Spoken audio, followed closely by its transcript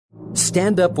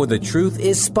Stand Up for the Truth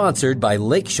is sponsored by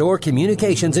Lakeshore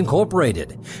Communications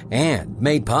Incorporated and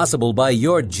made possible by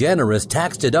your generous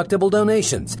tax-deductible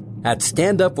donations at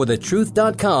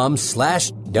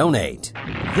standupforthetruth.com/donate.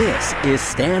 This is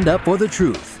Stand Up for the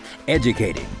Truth,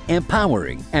 educating,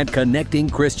 empowering, and connecting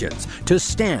Christians to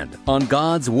stand on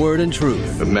God's Word and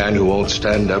truth. A man who won't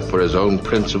stand up for his own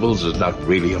principles is not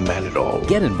really a man at all.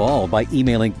 Get involved by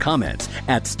emailing comments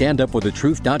at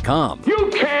standupforthetruth.com.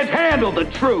 You can't handle the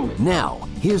truth. Now,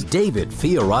 here's David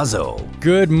Fiorazzo.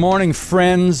 Good morning,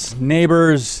 friends,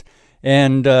 neighbors,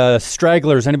 and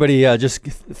stragglers. Anybody just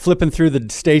flipping through the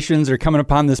stations or coming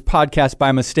upon this podcast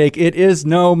by mistake? It is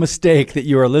no mistake that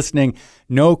you are listening.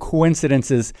 No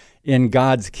coincidences in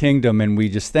God's kingdom. And we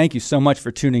just thank you so much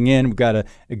for tuning in. We've got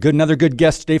another good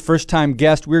guest today, first-time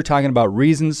guest. We're talking about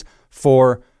reasons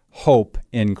for hope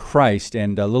in Christ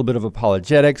and a little bit of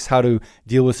apologetics, how to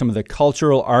deal with some of the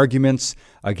cultural arguments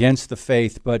against the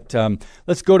faith. But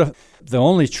let's go to the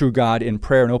only true God in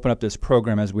prayer and open up this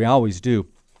program as we always do.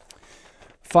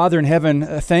 Father in heaven,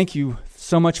 thank you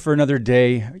so much for another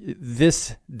day.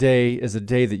 This day is a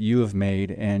day that you have made,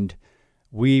 and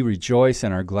we rejoice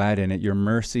and are glad in it. Your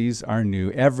mercies are new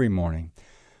every morning.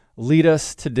 Lead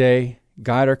us today.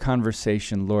 Guide our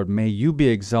conversation, Lord. May you be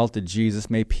exalted, Jesus.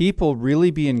 May people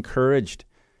really be encouraged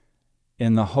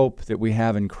in the hope that we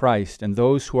have in Christ. And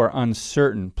those who are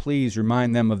uncertain, please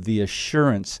remind them of the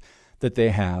assurance that they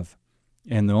have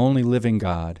in the only living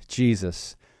God,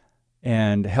 Jesus,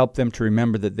 and help them to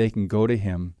remember that they can go to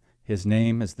him. His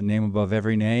name is the name above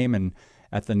every name, and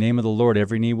at the name of the Lord,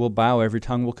 every knee will bow, every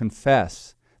tongue will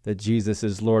confess that Jesus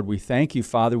is Lord. We thank you,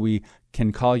 Father. We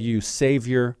can call you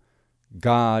Savior,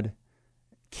 God,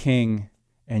 King,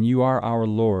 and you are our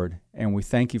Lord, and we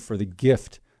thank you for the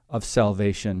gift of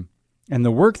salvation and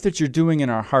the work that you're doing in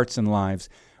our hearts and lives.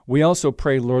 We also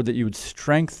pray, Lord, that you would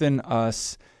strengthen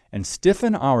us and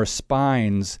stiffen our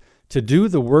spines to do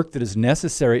the work that is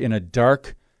necessary in a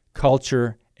dark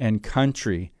culture and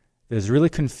country that is really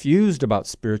confused about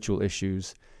spiritual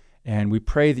issues. And we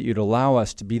pray that you'd allow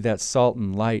us to be that salt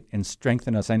and light and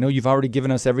strengthen us. I know you've already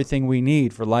given us everything we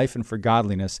need for life and for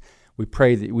godliness. We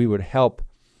pray that we would help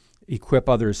equip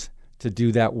others to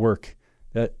do that work,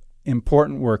 that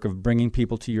important work of bringing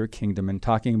people to your kingdom and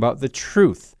talking about the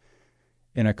truth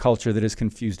in a culture that is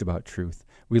confused about truth.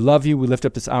 We love you. We lift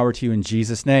up this hour to you in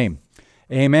Jesus' name.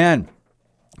 Amen.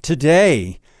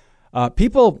 Today,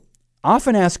 people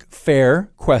often ask fair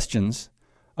questions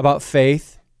about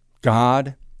faith,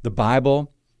 God, the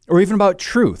Bible, or even about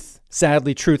truth.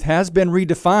 Sadly, truth has been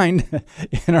redefined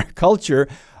in our culture.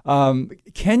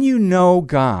 Can you know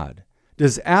God?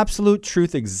 Does absolute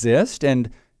truth exist?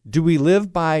 And do we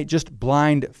live by just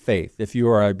blind faith if you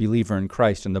are a believer in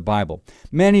Christ and the Bible?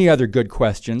 Many other good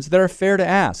questions that are fair to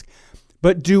ask.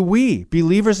 But do we,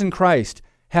 believers in Christ,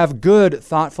 have good,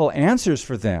 thoughtful answers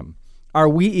for them? Are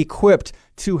we equipped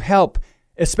to help,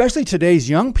 especially today's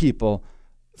young people,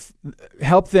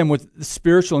 help them with the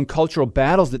spiritual and cultural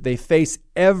battles that they face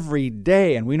every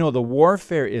day? And we know the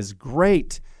warfare is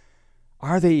great.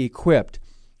 Are they equipped?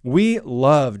 We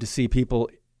love to see people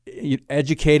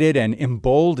educated and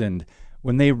emboldened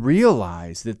when they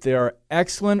realize that there are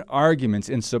excellent arguments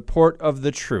in support of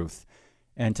the truth.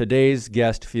 And today's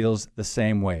guest feels the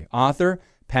same way. Author,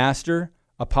 pastor,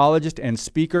 apologist, and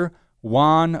speaker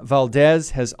Juan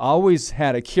Valdez has always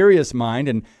had a curious mind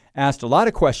and asked a lot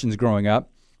of questions growing up.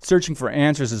 Searching for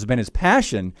answers has been his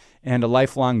passion and a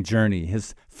lifelong journey.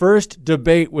 His first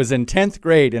debate was in 10th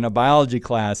grade in a biology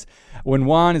class. When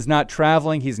Juan is not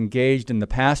traveling, he's engaged in the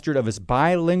pastorate of his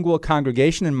bilingual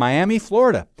congregation in Miami,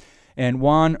 Florida. And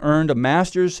Juan earned a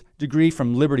master's degree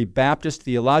from Liberty Baptist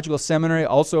Theological Seminary,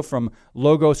 also from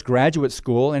Logos Graduate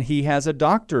School, and he has a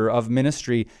doctor of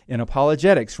ministry in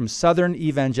apologetics from Southern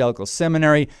Evangelical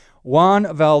Seminary.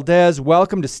 Juan Valdez,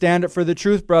 welcome to Stand Up for the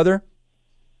Truth, brother.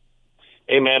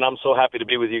 Hey, man, I'm so happy to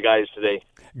be with you guys today.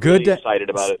 Good. Really excited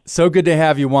about it. So good to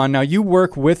have you, Juan. Now, you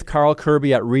work with Carl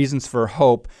Kirby at Reasons for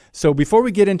Hope. So before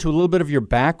we get into a little bit of your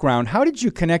background, how did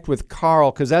you connect with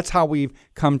Carl? Because that's how we've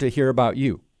come to hear about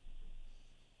you.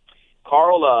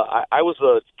 Carl, I was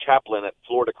a chaplain at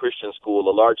Florida Christian School,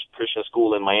 a large Christian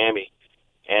school in Miami,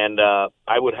 and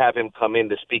I would have him come in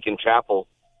to speak in chapel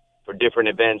for different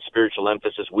events, Spiritual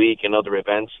Emphasis Week and other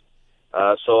events.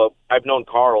 So I've known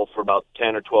Carl for about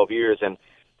 10 or 12 years, and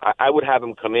I would have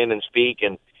him come in and speak,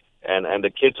 and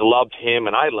the kids loved him,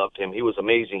 and I loved him. He was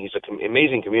amazing. He's an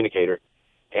amazing communicator.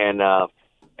 And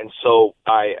so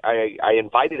I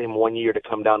invited him one year to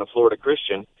come down to Florida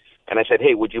Christian, and I said,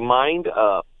 hey, would you mind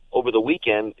over the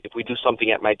weekend if we do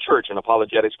something at my church, an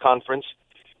apologetics conference,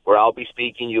 where I'll be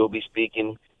speaking, you'll be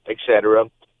speaking, etc.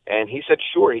 And he said,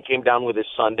 sure. He came down with his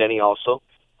son, Denny, also,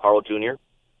 Carl Jr.,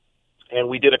 and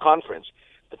we did a conference.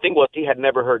 The thing was, he had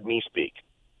never heard me speak.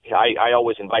 I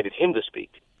always invited him to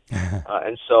speak.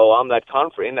 And so in that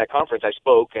conference, I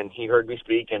spoke, and he heard me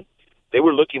speak, and they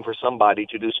were looking for somebody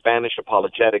to do Spanish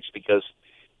apologetics because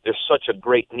there's such a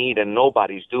great need and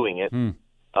nobody's doing it.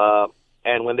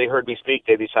 And when they heard me speak,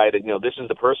 they decided, this is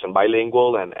the person,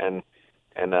 bilingual, and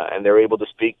they're able to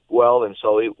speak well. And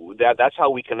so that's how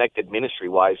we connected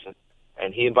ministry-wise.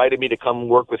 And he invited me to come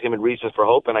work with him in Reasons for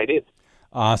Hope, and I did.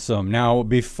 Awesome. Now,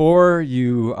 before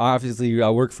you obviously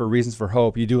work for Reasons for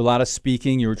Hope, you do a lot of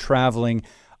speaking, you were traveling.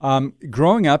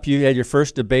 Growing up, you had your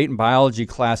first debate and biology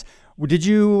class.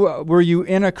 Were you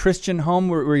in a Christian home?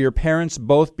 Were your parents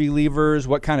both believers?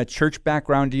 What kind of church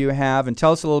background do you have? And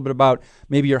tell us a little bit about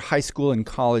maybe your high school and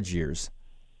college years.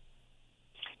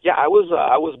 Yeah, I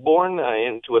was born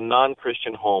into a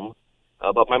non-Christian home,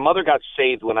 but my mother got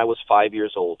saved when I was 5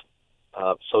 years old.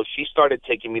 So she started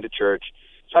taking me to church.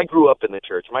 So I grew up in the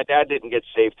church. My dad didn't get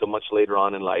saved till much later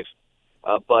on in life,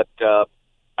 but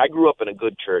I grew up in a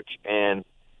good church and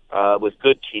with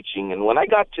good teaching. And when I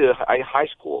got to high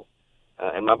school,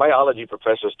 and my biology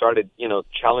professor started,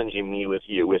 challenging me with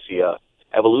the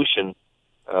evolution,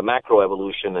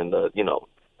 macroevolution, and the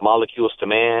molecules to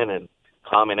man and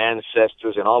common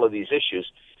ancestors and all of these issues,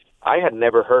 I had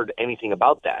never heard anything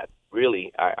about that.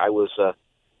 Really, it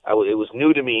was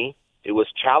new to me. It was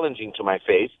challenging to my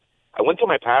faith. I went to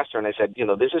my pastor and I said,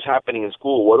 this is happening in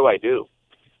school. What do I do?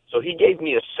 So he gave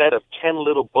me a set of 10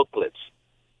 little booklets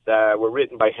that were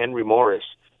written by Henry Morris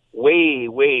way,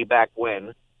 way back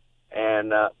when.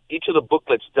 And each of the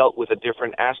booklets dealt with a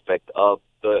different aspect of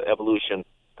the evolution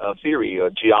theory,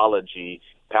 geology,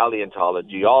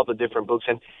 paleontology, all the different books.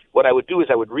 And what I would do is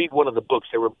I would read one of the books.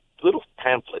 They were little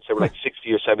pamphlets. They were like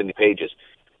 60 or 70 pages.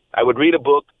 I would read a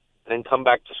book, and then come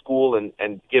back to school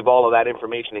and give all of that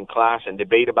information in class and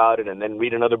debate about it, and then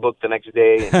read another book the next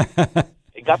day. And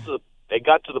it got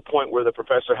to the point where the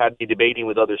professor had me debating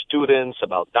with other students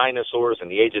about dinosaurs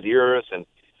and the age of the earth, and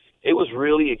it was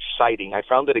really exciting. I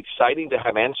found it exciting to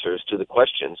have answers to the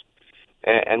questions.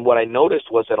 And what I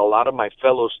noticed was that a lot of my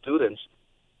fellow students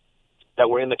that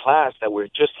were in the class that were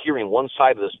just hearing one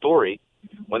side of the story,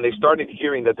 when they started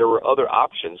hearing that there were other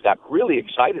options, got really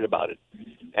excited about it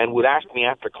and would ask me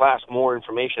after class more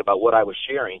information about what I was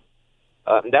sharing.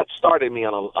 That started me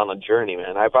on a journey,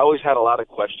 man. I've always had a lot of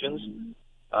questions,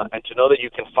 and to know that you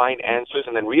can find answers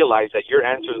and then realize that your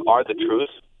answers are the truth,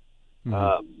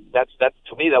 that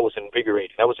to me, that was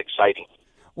invigorating. That was exciting.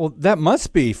 Well, that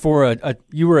must be for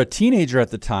you were a teenager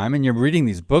at the time, and you're reading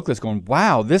these booklets going,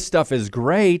 wow, this stuff is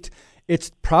great.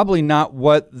 It's probably not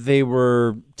what they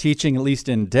were teaching, at least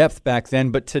in depth back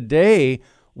then, but today,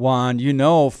 Juan,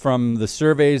 from the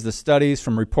surveys, the studies,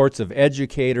 from reports of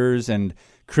educators and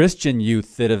Christian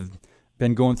youth that have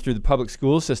been going through the public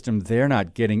school system, they're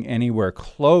not getting anywhere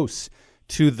close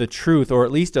to the truth, or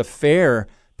at least a fair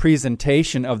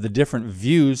presentation of the different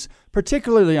views,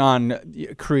 particularly on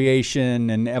creation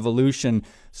and evolution.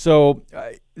 So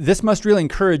this must really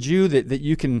encourage you that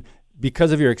you can,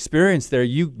 because of your experience there,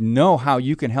 how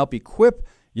you can help equip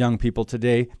young people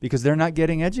today because they're not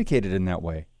getting educated in that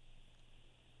way.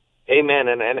 Amen.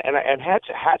 And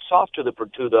hats off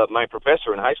to my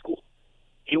professor in high school.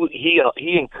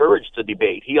 He encouraged the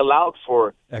debate. He allowed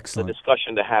for Excellent. the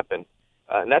discussion to happen.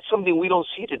 And that's something we don't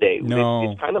see today.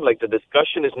 No. It's kind of like the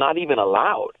discussion is not even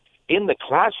allowed in the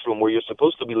classroom where you're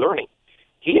supposed to be learning.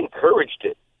 He encouraged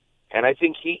it. And I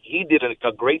think he did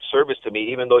a great service to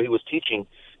me, even though he was teaching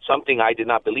something I did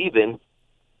not believe in.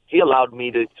 He allowed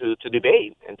me to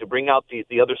debate and to bring out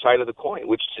the other side of the coin,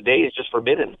 which today is just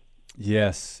forbidden.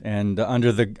 Yes, and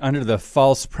under the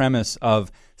false premise of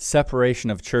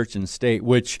separation of church and state,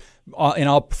 which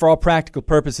for all practical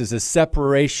purposes is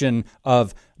separation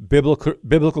of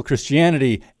biblical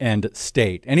Christianity and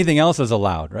state. Anything else is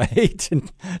allowed, right? In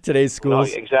today's schools.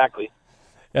 No, exactly.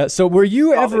 So were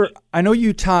you ever, I know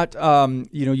you taught,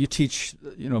 you teach,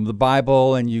 the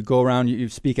Bible, and you go around, you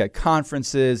speak at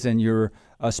conferences, and you're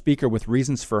a speaker with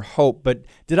Reasons for Hope, but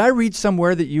did I read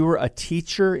somewhere that you were a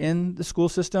teacher in the school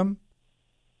system?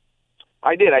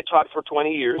 I did. I taught for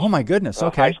 20 years. Oh my goodness,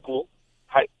 okay.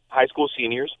 High school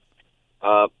seniors,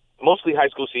 mostly high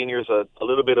school seniors, a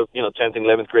little bit of, 10th and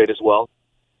 11th grade as well.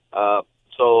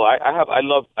 So I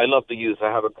love the youth.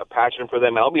 I have a passion for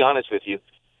them. And I'll be honest with you.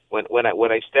 When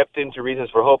I stepped into Reasons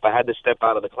for Hope, I had to step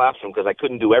out of the classroom because I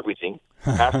couldn't do everything.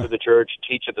 Pastor the church,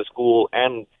 teach at the school,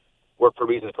 and work for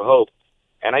Reasons for Hope.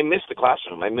 And I missed the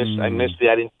classroom. I missed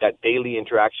that daily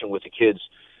interaction with the kids.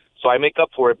 So I make up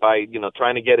for it by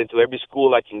trying to get into every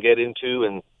school I can get into,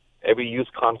 and every youth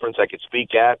conference I could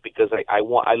speak at because I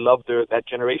love that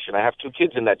generation. I have 2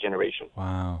 kids in that generation.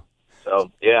 Wow.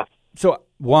 So, yeah. So,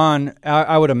 Juan,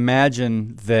 I would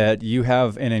imagine that you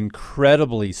have an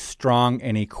incredibly strong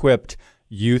and equipped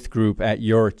youth group at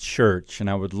your church, and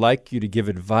I would like you to give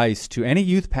advice to any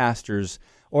youth pastors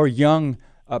or young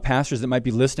pastors that might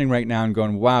be listening right now and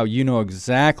going, wow, you know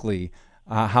exactly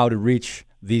how to reach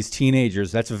these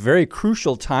teenagers. That's a very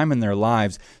crucial time in their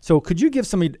lives. So could you give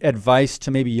some advice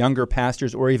to maybe younger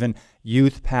pastors or even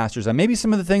youth pastors on maybe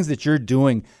some of the things that you're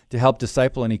doing to help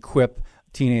disciple and equip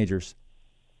teenagers?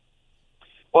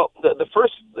 Well, the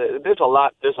first, there's a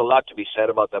lot to be said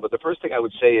about that, but the first thing I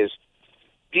would say is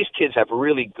these kids have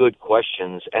really good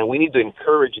questions, and we need to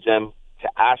encourage them to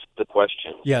ask the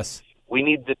questions. Yes. We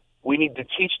need to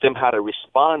teach them how to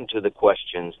respond to the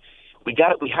questions. We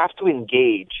have to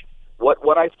engage.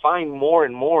 What I find more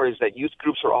and more is that youth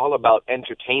groups are all about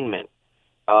entertainment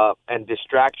and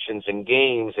distractions and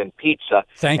games and pizza.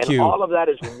 Thank you. All of that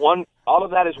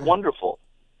is wonderful.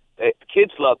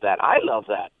 Kids love that. I love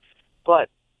that. But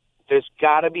there's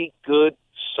got to be good,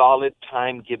 solid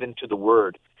time given to the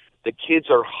Word. The kids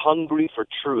are hungry for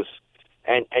truth,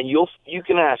 and you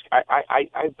can ask.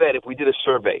 I bet if we did a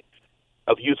survey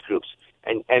of youth groups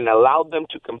and allowed them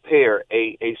to compare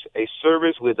a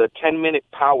service with a 10-minute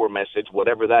power message,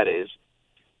 whatever that is,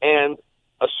 and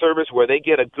a service where they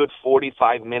get a good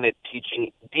 45-minute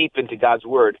teaching deep into God's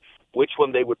Word, which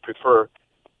one they would prefer,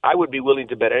 I would be willing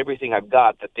to bet everything I've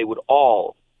got that they would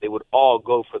all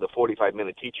go for the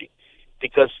 45-minute teaching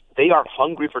because they are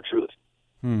hungry for truth.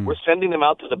 We're sending them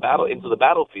out to into the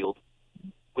battlefield,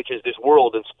 which is this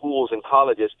world in schools and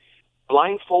colleges,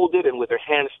 blindfolded and with their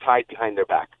hands tied behind their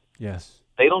back. Yes.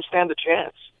 They don't stand a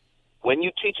chance. When you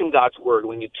teach them God's Word,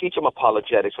 when you teach them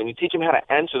apologetics, when you teach them how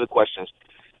to answer the questions,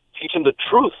 teach them the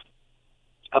truth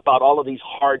about all of these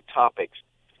hard topics,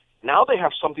 now they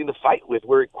have something to fight with.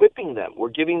 We're equipping them. We're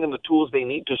giving them the tools they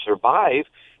need to survive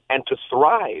and to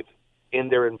thrive in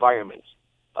their environments.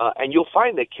 And you'll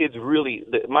find that kids really,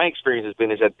 my experience has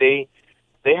been is that they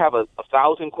have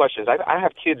 1,000 questions. I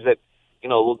have kids that,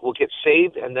 will get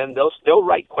saved and then they'll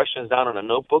write questions down on a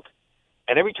notebook.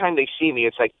 And every time they see me,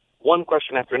 it's like one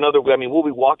question after another. I mean, we'll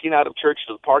be walking out of church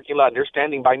to the parking lot and they're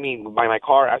standing by my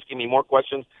car, asking me more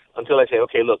questions until I say,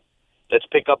 okay, look, let's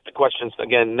pick up the questions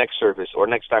again next service or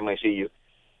next time I see you.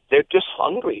 They're just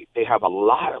hungry. They have a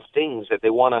lot of things that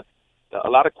they want a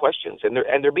lot of questions, and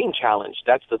they're being challenged.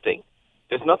 That's the thing.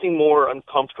 There's nothing more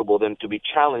uncomfortable than to be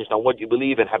challenged on what you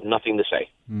believe and have nothing to say.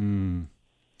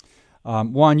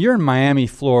 Juan, you're in Miami,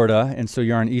 Florida, and so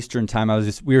you're on Eastern time.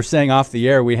 We were saying off the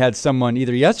air, we had someone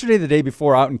either yesterday or the day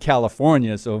before out in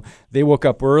California, so they woke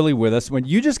up early with us. When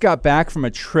you just got back from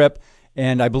a trip,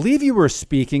 and I believe you were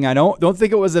speaking, I don't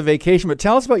think it was a vacation, but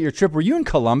tell us about your trip. Were you in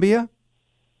Colombia?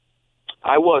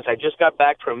 I was. I just got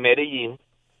back from Medellin,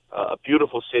 a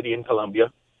beautiful city in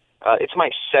Colombia. It's my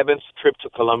 7th trip to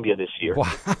Colombia this year.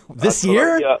 Wow. This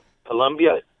year?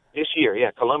 Colombia this year,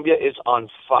 yeah. Colombia is on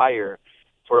fire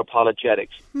for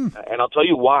apologetics. And I'll tell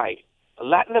you why.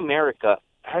 Latin America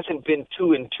hasn't been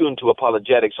too in tune to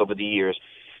apologetics over the years.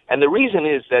 And the reason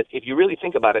is that if you really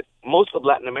think about it, most of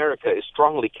Latin America is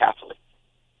strongly Catholic.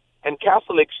 And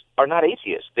Catholics are not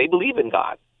atheists. They believe in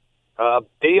God.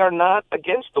 They are not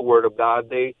against the Word of God.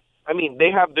 They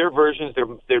have their versions,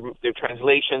 their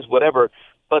translations, whatever.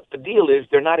 But the deal is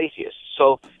they're not atheists.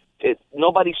 So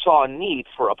nobody saw a need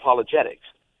for apologetics.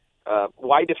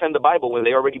 Why defend the Bible when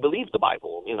they already believe the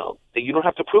Bible? You don't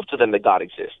have to prove to them that God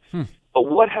exists. But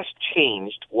what has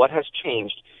changed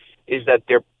is that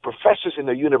their professors in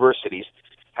their universities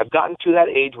have gotten to that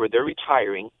age where they're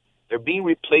retiring. They're being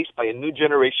replaced by a new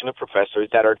generation of professors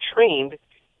that are trained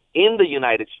in the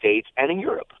United States and in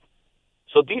Europe.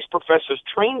 So these professors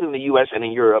trained in the U.S. and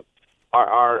in Europe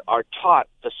are taught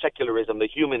the secularism, the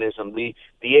humanism, the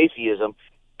atheism,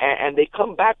 and they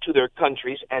come back to their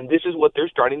countries, and this is what they're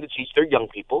starting to teach their young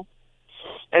people.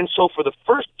 And so for the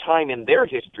first time in their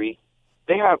history,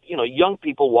 they have, young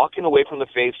people walking away from the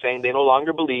faith saying they no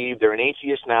longer believe, they're an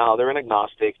atheist now, they're an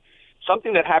agnostic.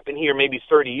 Something that happened here maybe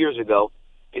 30 years ago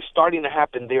is starting to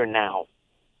happen there now.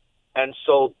 And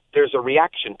so there's a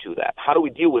reaction to that. How do we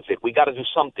deal with it? We got to do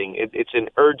something. It's an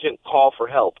urgent call for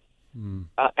help.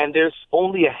 And there's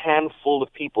only a handful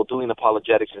of people doing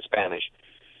apologetics in Spanish.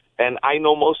 And I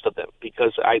know most of them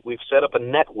because we've set up a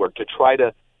network to try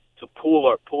to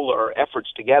pool our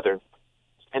efforts together.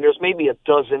 And there's maybe a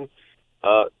dozen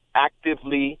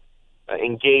actively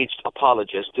engaged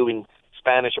apologists doing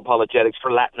Spanish apologetics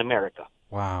for Latin America.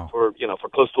 Wow. For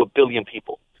close to 1 billion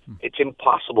people. It's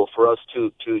impossible for us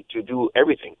to do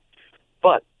everything.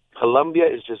 But Colombia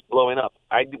is just blowing up.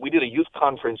 We did a youth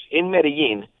conference in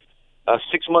Medellin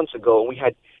 6 months ago, and we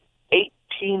had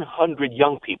 1,800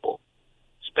 young people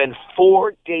spend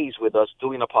 4 days with us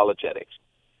doing apologetics.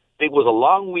 It was a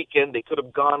long weekend. They could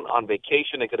have gone on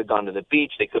vacation. They could have gone to the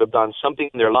beach. They could have done something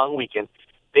in their long weekend.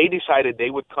 They decided they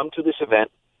would come to this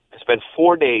event and spend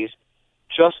 4 days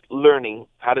just learning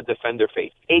how to defend their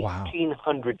faith.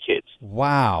 1,800 kids.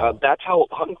 Wow. That's how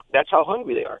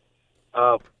hungry they are.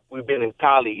 We've been in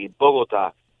Cali,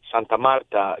 Bogota, Santa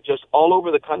Marta, just all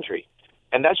over the country.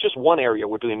 And that's just one area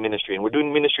we're doing ministry, and we're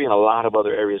doing ministry in a lot of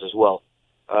other areas as well.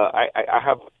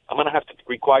 I'm going to have to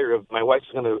require, my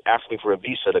wife's going to ask me for a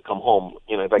visa to come home,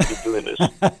 if I keep doing this.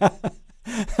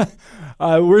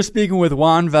 We're speaking with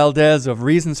Juan Valdez of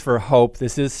Reasons for Hope.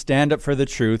 This is Stand Up for the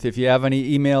Truth. If you have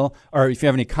any email or if you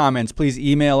have any comments, please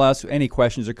email us any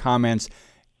questions or comments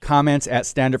at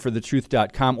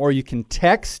standupforthetruth.com, or you can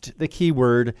text the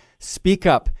keyword Speak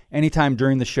Up anytime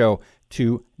during the show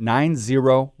to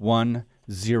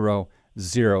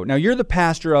 90100. Now, you're the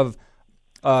pastor of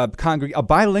a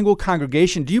bilingual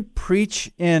congregation. Do you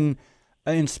preach in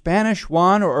Spanish,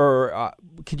 Juan, or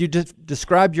could you just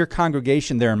describe your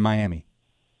congregation there in Miami?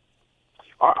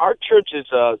 Our church is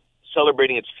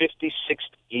celebrating its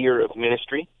 56th year of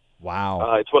ministry.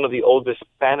 Wow. It's one of the oldest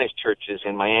Spanish churches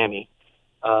in Miami.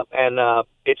 And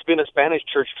it's been a Spanish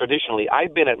church traditionally.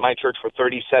 I've been at my church for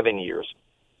 37 years.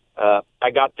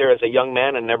 I got there as a young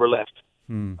man and never left.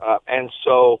 And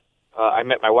so I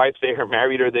met my wife there,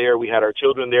 married her there. We had our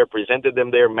children there, presented them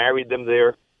there, married them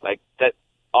there. Like that,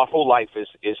 our whole life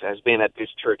has been at this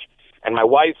church. And my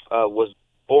wife was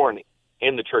born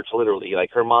in the church, literally. Like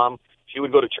her mom, she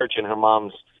would go to church in her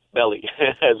mom's belly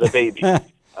as a baby.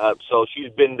 So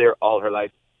she's been there all her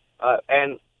life.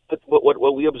 But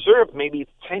what we observed maybe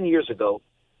 10 years ago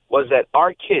was that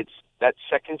our kids, that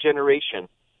second generation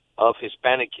of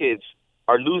Hispanic kids,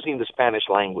 are losing the Spanish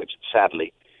language,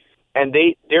 sadly. And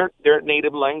their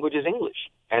native language is English,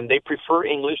 and they prefer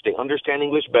English. They understand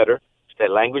English better. It's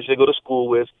that language they go to school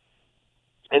with.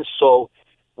 And so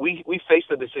we faced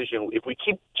the decision, if we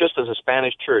keep just as a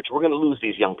Spanish church, we're going to lose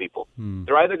these young people.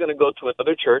 They're either going to go to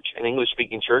another church, an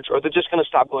English-speaking church, or they're just going to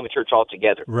stop going to church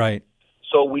altogether. Right.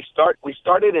 So we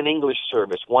started an English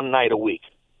service one night a week,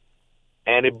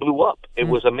 and it blew up. It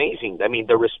was amazing. I mean,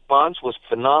 the response was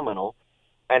phenomenal.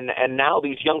 And now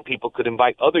these young people could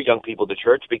invite other young people to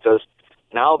church because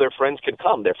now their friends can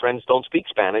come. Their friends don't speak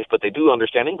Spanish, but they do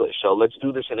understand English. So let's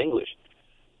do this in English.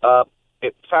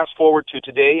 Fast forward to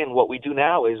today, and what we do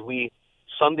now is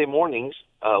Sunday mornings,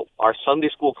 our Sunday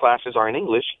school classes are in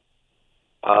English,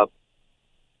 a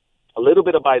little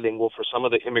bit of bilingual for some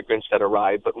of the immigrants that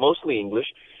arrive, but mostly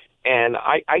English. And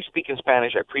I speak in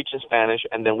Spanish, I preach in Spanish,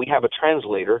 and then we have a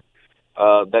translator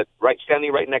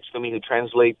standing right next to me who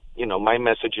translate, my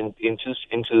message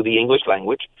into the English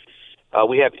language.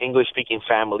 We have English-speaking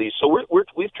families, so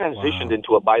we've transitioned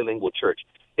into a bilingual church.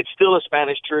 It's still a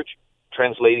Spanish church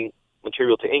translating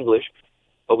material to English,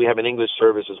 but we have an English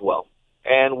service as well.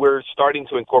 And we're starting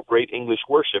to incorporate English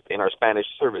worship in our Spanish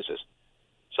services.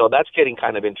 So that's getting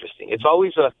kind of interesting. It's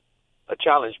always a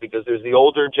challenge because there's the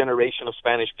older generation of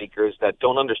Spanish speakers that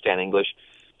don't understand English,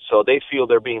 so they feel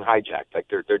they're being hijacked, like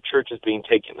their church is being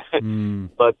taken.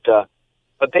 But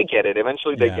they get it.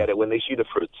 Eventually they get it when they see the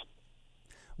fruits.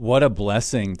 What a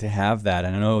blessing to have that.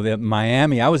 And I know that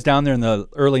Miami, I was down there in the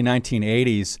early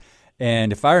 1980s,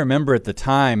 and if I remember at the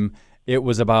time, it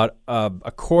was about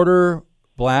a quarter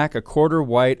black, a quarter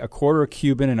white, a quarter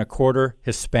Cuban, and a quarter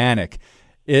Hispanic.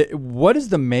 What is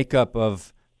the makeup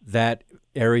of that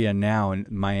area now in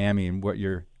Miami and what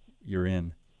you're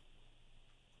in?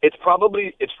 It's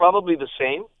probably the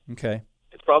same. Okay.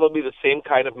 It's probably the same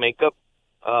kind of makeup.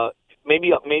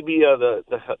 Maybe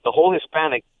the whole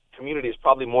Hispanic community is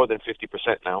probably more than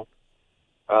 50% now.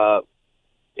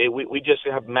 We just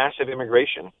have massive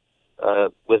immigration.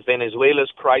 With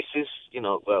Venezuela's crisis,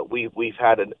 we've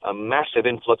had a massive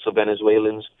influx of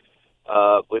Venezuelans.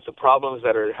 With the problems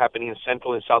that are happening in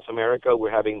Central and South America, we're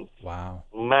having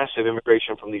massive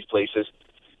immigration from these places.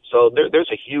 So there's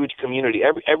a huge community.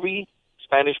 Every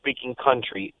Spanish-speaking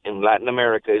country in Latin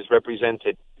America is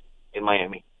represented in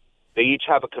Miami. They each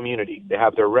have a community. They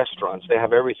have their restaurants. They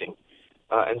have everything.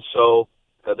 And so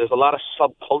there's a lot of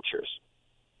subcultures,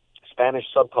 Spanish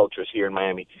subcultures here in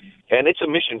Miami. And it's a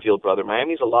mission field, brother.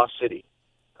 Miami's a lost city.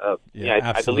 I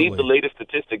believe the latest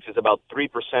statistics is about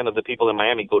 3% of the people in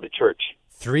Miami go to church.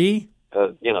 3?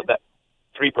 That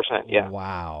 3%, yeah.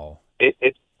 Wow.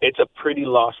 It's a pretty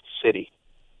lost city.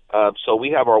 So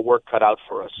we have our work cut out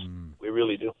for us. We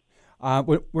really do.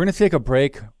 We're going to take a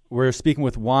break. We're speaking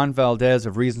with Juan Valdez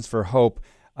of Reasons for Hope.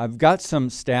 I've got some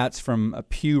stats from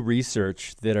Pew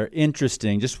Research that are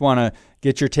interesting. Just want to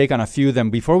get your take on a few of them.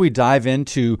 Before we dive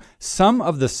into some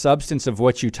of the substance of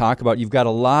what you talk about, you've got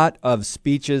a lot of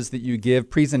speeches that you give,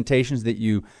 presentations that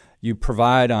you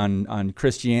provide on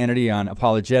Christianity, on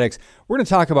apologetics. We're going to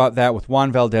talk about that with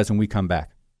Juan Valdez when we come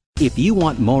back. If you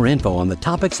want more info on the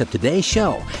topics of today's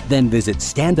show, then visit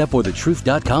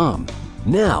standupforthetruth.com.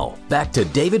 Now, back to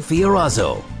David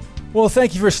Fiorazo. Well,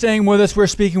 thank you for staying with us. We're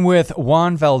speaking with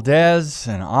Juan Valdez,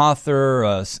 an author,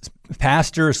 a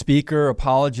pastor, speaker,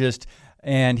 apologist,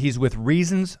 and he's with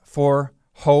Reasons for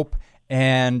Hope.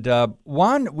 And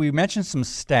Juan, we mentioned some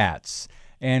stats,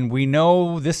 and we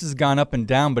know this has gone up and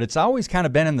down, but it's always kind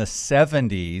of been in the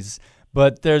 70s.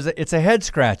 But it's a head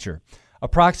scratcher.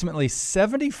 Approximately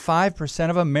 75%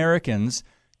 of Americans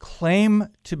claim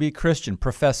to be Christian,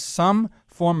 profess some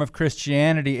form of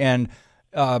Christianity, and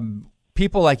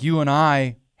people like you and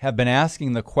I have been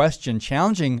asking the question,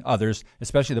 challenging others,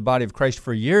 especially the body of Christ,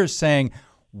 for years, saying,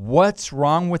 what's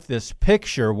wrong with this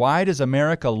picture? Why does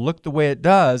America look the way it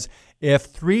does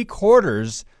if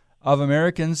 3/4 of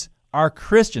Americans are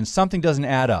Christians? Something doesn't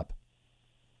add up.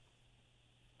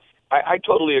 I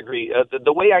totally agree.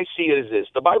 The way I see it is this.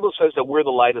 The Bible says that we're the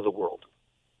light of the world.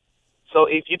 So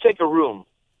if you take a room,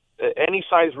 any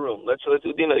size room, let's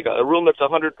a room that's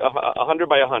 100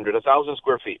 by 100, 1,000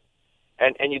 square feet,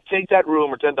 and you take that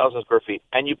room, or 10,000 square feet,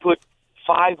 and you put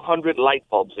 500 light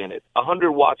bulbs in it,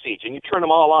 100 watts each, and you turn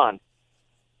them all on,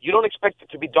 you don't expect it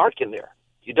to be dark in there.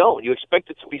 You don't. You expect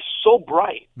it to be so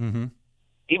bright,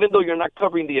 even though you're not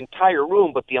covering the entire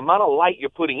room, but the amount of light you're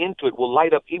putting into it will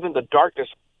light up even the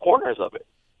darkest corners of it.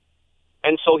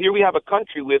 And so here we have a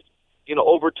country with,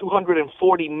 over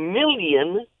 240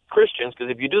 million Christians,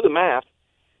 because if you do the math,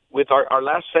 with our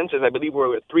last census, I believe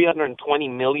we're at 320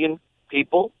 million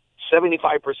people.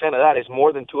 75% of that is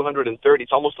more than 230.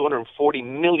 It's almost 240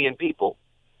 million people.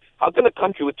 How can a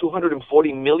country with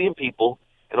 240 million people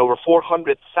and over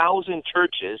 400,000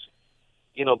 churches,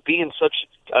 be in such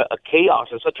a chaos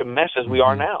and such a mess as we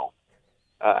are now?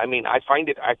 I find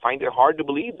it hard to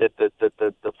believe that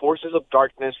the forces of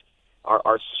darkness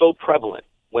are so prevalent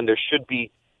when there should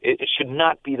be. It should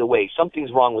not be the way.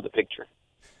 Something's wrong with the picture.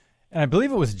 And I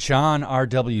believe it was John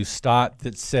R.W. Stott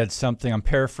that said something. I'm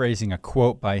paraphrasing a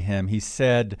quote by him. He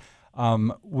said,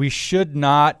 we should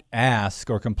not ask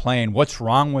or complain, what's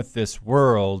wrong with this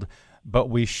world? But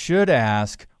we should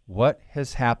ask, what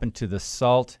has happened to the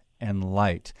salt and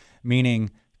light? Meaning,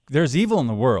 there's evil in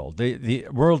the world. The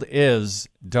world is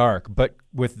dark. But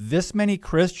with this many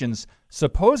Christians,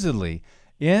 supposedly,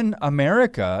 in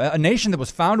America, a nation that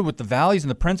was founded with the values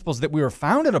and the principles that we were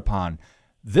founded upon,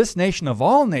 this nation of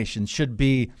all nations should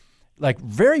be like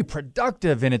very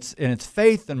productive in its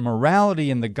faith and morality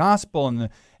and the gospel and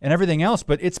everything else,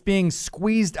 but it's being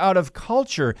squeezed out of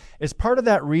culture. Is part of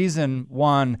that reason,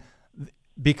 Juan,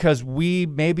 because we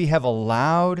maybe have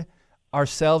allowed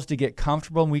ourselves to get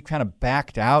comfortable and we kind of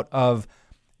backed out of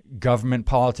government,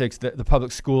 politics, the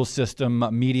public school system,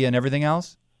 media, and everything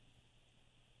else?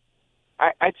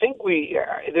 I think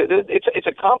it's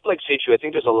a complex issue. I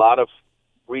think there's a lot of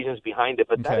reasons behind it,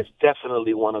 but okay. That is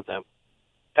definitely one of them.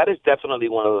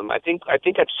 I think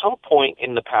at some point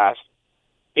in the past,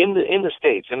 in the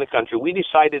States, in the country, we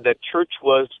decided that church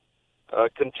was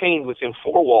contained within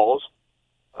four walls,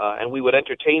 and we would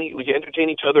entertain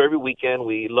each other every weekend.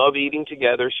 We love eating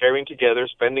together, sharing together,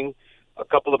 spending a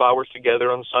couple of hours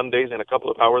together on Sundays and a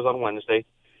couple of hours on Wednesday.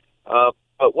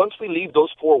 But once we leave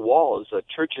those four walls,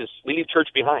 we leave church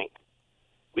behind.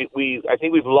 I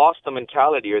think we've lost the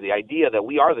mentality or the idea that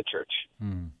we are the church.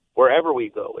 Wherever we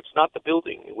go, it's not the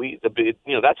building.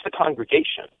 That's the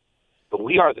congregation, but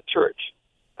we are the church.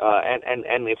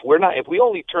 And if we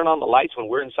only turn on the lights when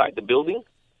we're inside the building,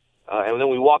 and then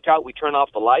we walk out, we turn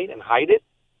off the light and hide it.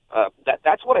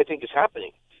 That's what I think is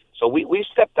happening. So we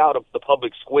stepped out of the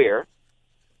public square.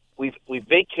 We've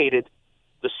vacated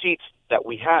the seats that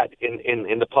we had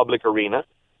in the public arena.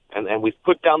 And we've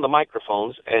put down the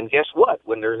microphones, and guess what?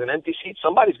 When there's an empty seat,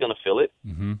 somebody's going to fill it.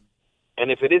 Mm-hmm.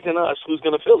 And if it isn't us, who's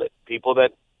going to fill it? People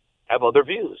that have other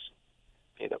views,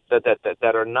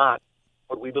 that are not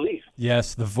what we believe.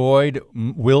 Yes, the void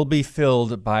will be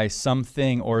filled by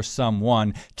something or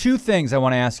someone. Two things I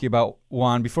want to ask you about,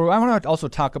 Juan. Before I want to also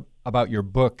talk about your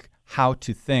book, How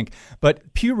to Think.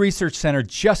 But Pew Research Center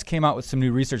just came out with some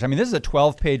new research. This is a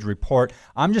 12-page report.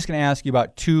 I'm just going to ask you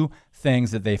about two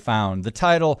things that they found. The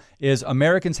title is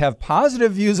Americans Have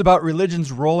Positive Views About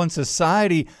Religion's Role in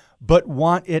Society, but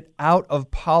Want It Out of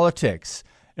Politics.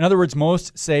 In other words,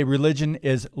 most say religion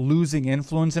is losing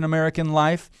influence in American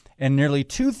life, and nearly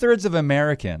 2/3 of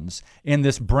Americans in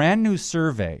this brand new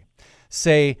survey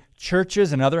say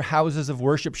churches and other houses of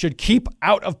worship should keep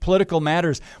out of political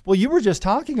matters. Well, you were just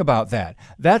talking about that.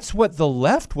 That's what the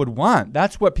left would want.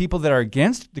 That's what people that are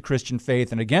against the Christian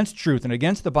faith and against truth and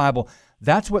against the Bible,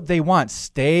 that's what they want.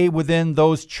 Stay within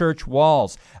those church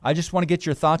walls. I just want to get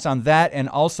your thoughts on that. And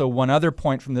also one other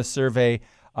point from this survey,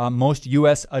 most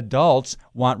U.S. adults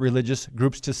want religious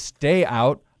groups to stay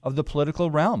out of the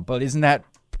political realm. But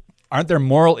aren't there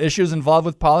moral issues involved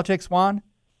with politics, Juan?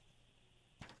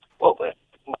 Well,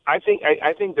 I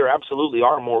think there absolutely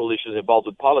are moral issues involved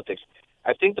with politics.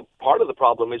 I think part of the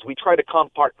problem is we try to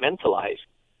compartmentalize.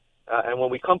 And when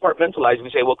we compartmentalize,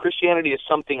 we say, well, Christianity is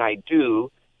something I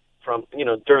do from,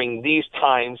 during these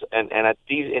times and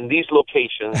in these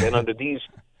locations and under these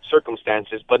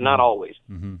circumstances, but not always.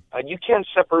 Mm-hmm. You can't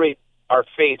separate our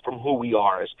faith from who we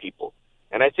are as people.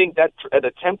 And I think that an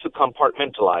attempt to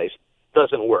compartmentalize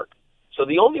doesn't work. So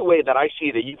the only way that I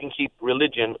see that you can keep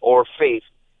religion or faith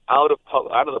out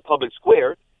of the public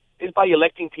square is by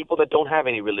electing people that don't have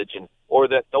any religion or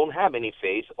that don't have any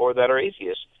faith or that are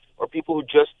atheists or people who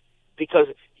just, because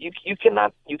you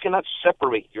cannot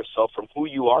separate yourself from who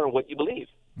you are and what you believe.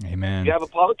 Amen. If you have a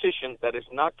politician that is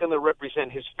not going to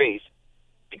represent his faith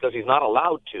because he's not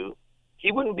allowed to,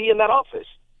 he wouldn't be in that office.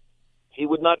 He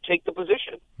would not take the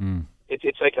position. Mm.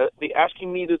 It's like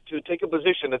asking me to take a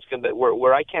position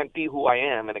where I can't be who I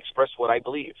am and express what I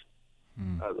believe.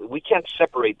 We can't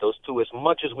separate those two as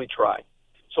much as we try.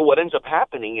 So what ends up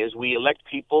happening is we elect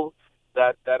people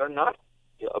that are not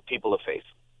people of faith,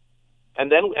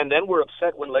 and then we're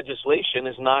upset when legislation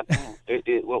is not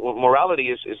when morality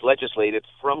is legislated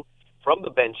from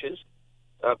the benches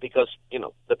because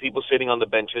the people sitting on the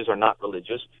benches are not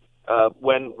religious.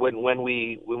 When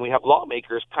we have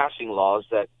lawmakers passing laws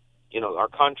that are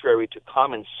contrary to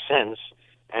common sense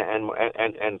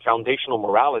and foundational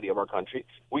morality of our country,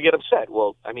 we get upset.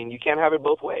 Well, I mean, you can't have it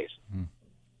both ways.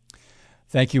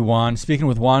 Thank you, Juan. Speaking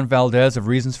with Juan Valdez of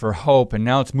Reasons for Hope, and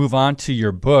now let's move on to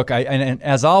your book. And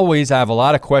as always, I have a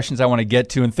lot of questions I want to get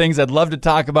to and things I'd love to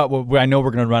talk about, but I know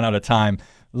we're going to run out of time.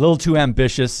 A little too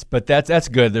ambitious, but that's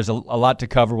good. There's a lot to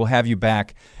cover. We'll have you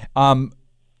back.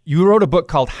 You wrote a book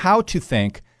called How to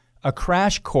Think, a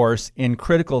crash course in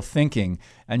critical thinking.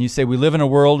 And you say we live in a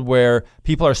world where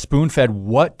people are spoon-fed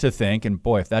what to think, and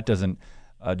boy, if that doesn't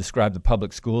describe the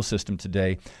public school system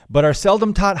today, but are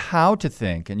seldom taught how to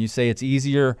think. And you say it's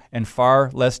easier and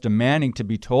far less demanding to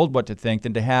be told what to think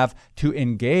than to have to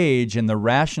engage in the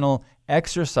rational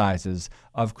exercises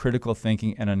of critical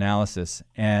thinking and analysis.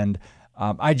 And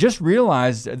I just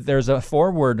realized there's a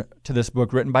foreword to this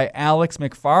book written by Alex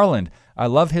McFarland. I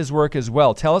love his work as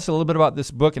well. Tell us a little bit about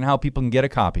this book and how people can get a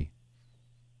copy.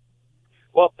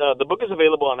 Well, the book is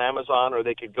available on Amazon, or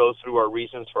they could go through our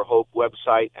Reasons for Hope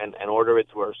website and order it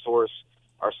through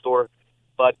our store.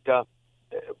 But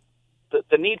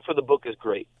the need for the book is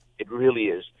great. It really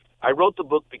is. I wrote the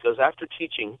book because after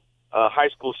teaching high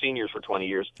school seniors for 20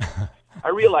 years, I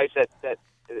realized that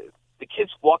the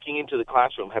kids walking into the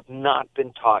classroom have not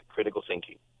been taught critical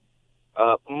thinking.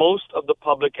 Most of the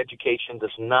public education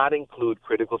does not include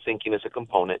critical thinking as a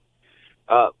component.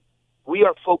 We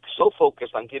are so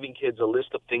focused on giving kids a list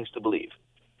of things to believe,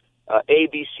 A,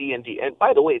 B, C, and D. And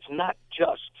by the way, it's not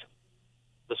just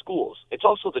the schools. It's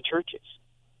also the churches.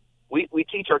 We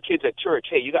teach our kids at church,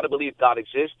 hey, you got to believe God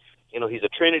exists. He's a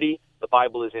Trinity. The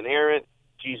Bible is inerrant.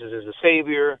 Jesus is the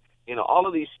Savior. All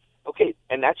of these. Okay,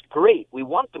 and that's great. We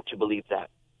want them to believe that.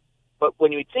 But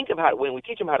when we teach them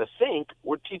how to think,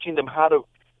 we're teaching them how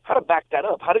to back that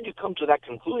up. How did you come to that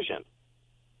conclusion?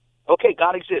 Okay,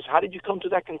 God exists. How did you come to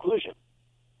that conclusion?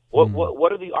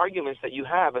 What are the arguments that you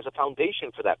have as a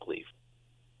foundation for that belief?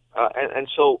 And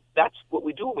so that's what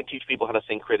we do when we teach people how to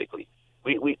think critically.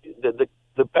 The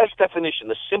best definition,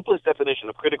 the simplest definition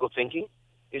of critical thinking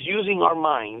is using our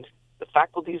mind, the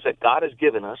faculties that God has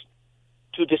given us,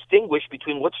 to distinguish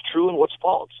between what's true and what's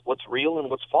false, what's real and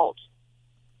what's false.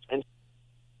 And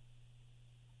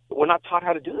we're not taught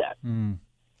how to do that.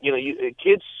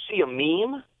 Kids see a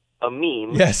meme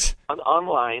yes.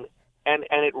 online, and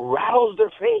it rattles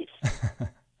their faith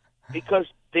because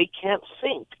they can't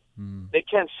think. They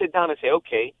can't sit down and say,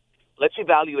 okay, let's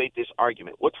evaluate this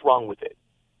argument. What's wrong with it?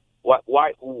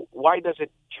 Why does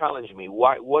it challenge me?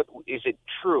 What is it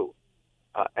true?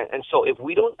 And so if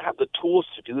we don't have the tools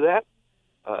to do that,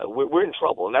 we're in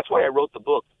trouble. And that's why I wrote the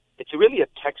book. It's really a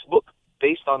textbook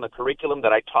based on the curriculum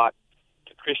that I taught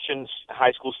to Christian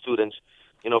high school students,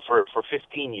 for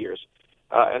 15 years.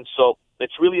 And so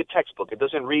it's really a textbook. It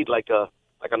doesn't read like a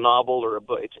novel or a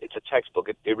book. It's a textbook.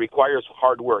 It requires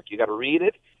hard work. You got to read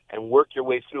it and work your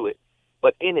way through it.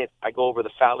 But in it, I go over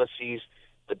the fallacies,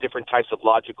 the different types of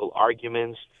logical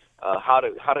arguments, how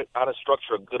to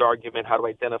structure a good argument, how to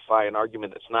identify an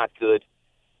argument that's not good.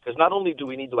 Because not only do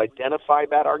we need to identify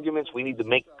bad arguments, we need to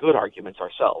make good arguments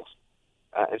ourselves.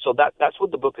 And so that's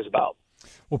what the book is about.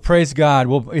 Well, praise God.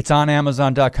 Well, it's on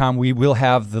Amazon.com. We will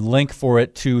have the link for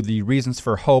it to the Reasons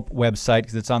for Hope website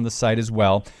because it's on the site as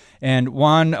well. And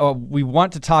Juan, we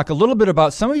want to talk a little bit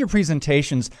about some of your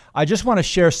presentations. I just want to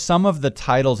share some of the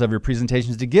titles of your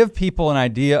presentations to give people an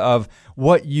idea of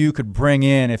what you could bring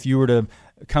in if you were to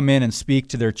come in and speak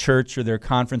to their church or their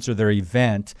conference or their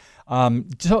event.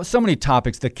 So many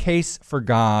topics: the case for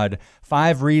God,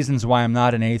 5 reasons why I'm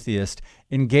not an atheist,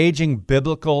 engaging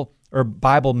biblical or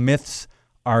Bible myths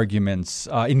arguments,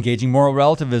 engaging moral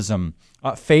relativism,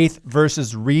 faith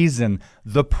versus reason,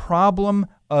 the problem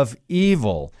of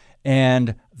evil,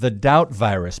 and the doubt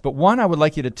virus. But one I would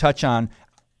like you to touch on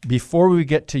before we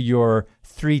get to your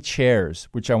 3 chairs,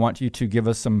 which I want you to give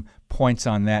us some points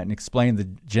on that and explain the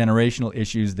generational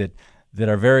issues that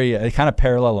are very they kind of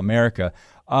parallel America.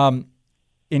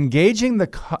 Engaging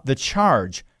the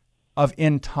charge of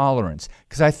intolerance,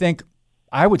 because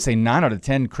I would say 9 out of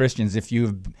 10 Christians,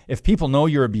 if people know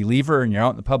you're a believer and you're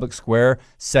out in the public square,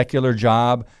 secular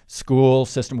job, school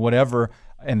system, whatever,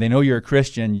 and they know you're a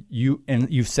Christian,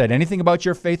 you've said anything about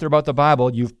your faith or about the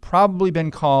Bible, you've probably been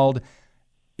called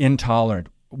intolerant.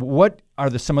 What are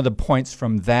some of the points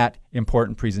from that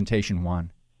important presentation,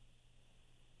 Juan?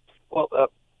 Well,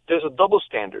 there's a double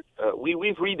standard.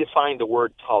 We've redefined the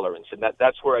word tolerance, and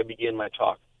that's where I begin my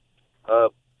talk.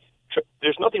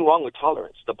 There's nothing wrong with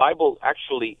tolerance. The Bible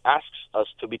actually asks us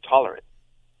to be tolerant.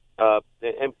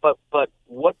 But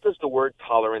what does the word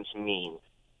tolerance mean?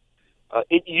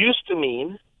 It used to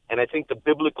mean, and I think the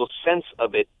biblical sense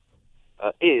of it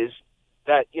is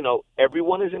that,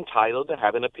 everyone is entitled to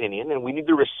have an opinion, and we need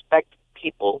to respect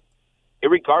people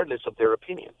irregardless of their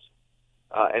opinions.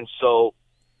 And so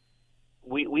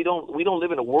we don't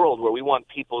live in a world where we want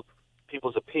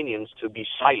people's opinions to be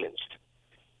silenced.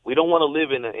 We don't want to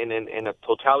live in a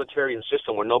totalitarian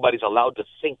system where nobody's allowed to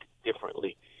think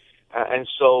differently. And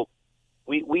so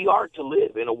we are to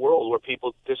live in a world where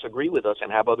people disagree with us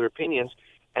and have other opinions,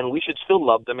 and we should still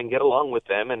love them and get along with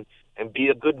them and be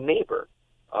a good neighbor.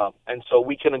 And so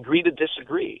we can agree to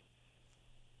disagree.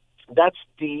 That's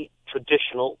the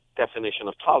traditional definition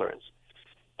of tolerance.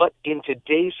 But in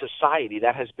today's society,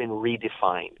 that has been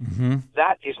redefined. Mm-hmm.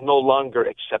 That is no longer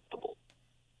acceptable.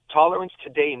 Tolerance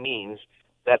today means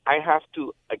that I have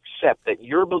to accept that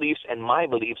your beliefs and my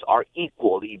beliefs are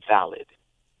equally valid,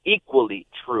 equally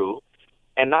true.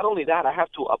 And not only that, I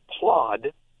have to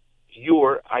applaud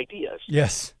your ideas.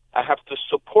 Yes. I have to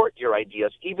support your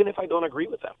ideas, even if I don't agree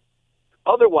with them.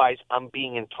 Otherwise, I'm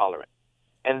being intolerant.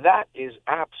 And that is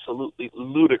absolutely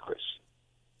ludicrous.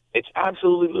 It's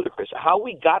absolutely ludicrous. How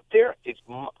we got there,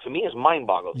 to me, is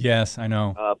mind-boggling. Yes, I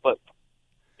know. But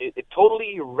it's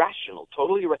totally irrational,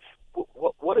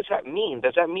 What does that mean?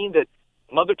 Does that mean that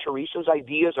Mother Teresa's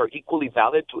ideas are equally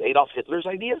valid to Adolf Hitler's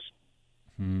ideas?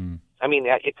 I mean,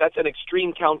 that's an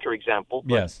extreme counterexample,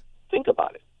 but yes. Think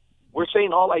about it. We're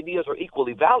saying all ideas are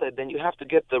equally valid, then you have to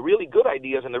get the really good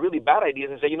ideas and the really bad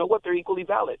ideas and say, you know what, they're equally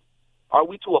valid. Are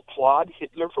we to applaud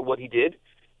Hitler for what he did,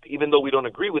 even though we don't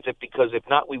agree with it, because if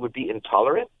not, we would be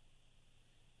intolerant?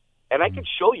 And I could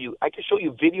show you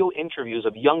video interviews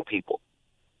of young people,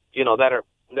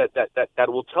 that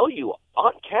will tell you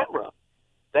on camera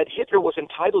that Hitler was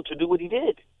entitled to do what he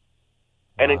did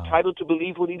and entitled to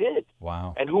believe what he did.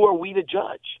 Wow. And who are we to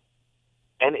judge?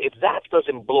 And if that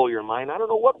doesn't blow your mind, I don't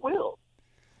know what will.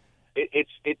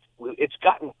 It's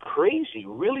gotten crazy,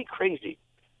 really crazy.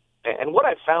 And what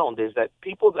I found is that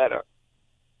people that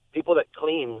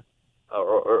claim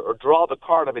or draw the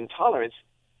card of intolerance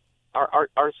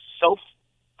are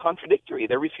self-contradictory.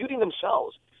 They're refuting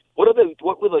themselves. What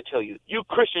will they tell you? You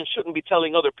Christians shouldn't be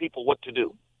telling other people what to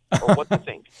do or what to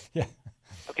think. Yeah.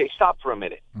 Okay, stop for a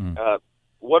minute.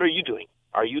 What are you doing?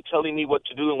 Are you telling me what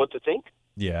to do and what to think?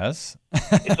 Yes.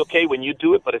 It's okay when you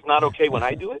do it, but it's not okay when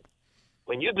I do it?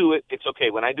 When you do it, it's okay.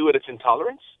 When I do it, it's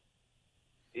intolerance?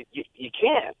 You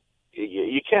can't.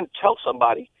 You can't tell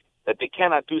somebody that they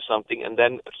cannot do something and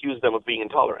then accuse them of being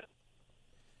intolerant.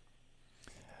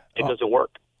 It doesn't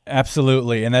work.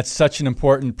 Absolutely, and that's such an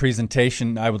important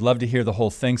presentation. I would love to hear the whole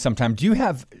thing sometime. Do you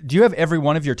have every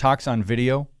one of your talks on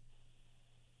video?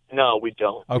 No, we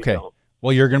don't. Okay. We don't.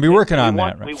 Well, you're going to be working on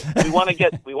that, right? We want to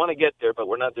get there, but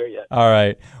we're not there yet. All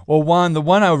right. Well, Juan, the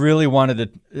one I really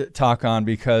wanted to talk on,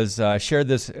 because I shared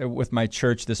this with my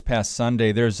church this past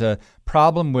Sunday. There's a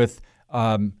problem with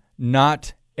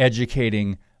not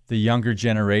educating the younger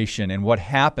generation, and what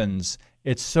happens.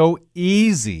 It's so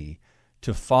easy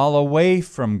to fall away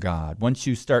from God, once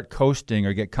you start coasting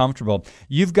or get comfortable.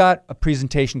 You've got a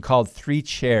presentation called Three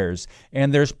Chairs,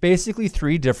 and there's basically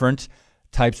three different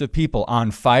types of people: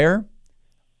 on fire,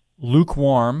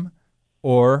 lukewarm,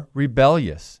 or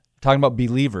rebellious. We're talking about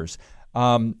believers.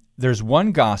 There's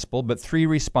one gospel, but three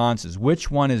responses. Which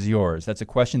one is yours? That's a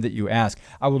question that you ask.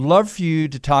 I would love for you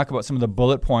to talk about some of the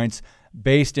bullet points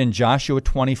based in Joshua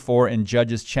 24 and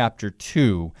Judges chapter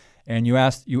 2. And you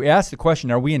asked the question,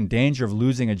 are we in danger of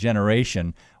losing a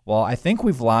generation? Well, I think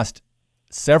we've lost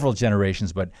several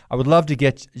generations, but I would love to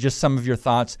get just some of your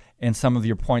thoughts and some of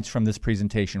your points from this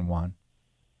presentation, Juan.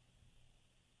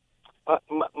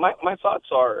 My thoughts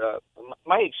are,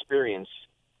 my experience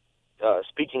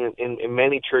speaking in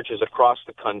many churches across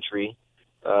the country,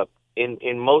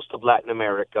 in most of Latin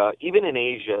America, even in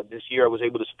Asia. This year I was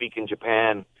able to speak in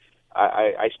Japan.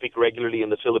 I speak regularly in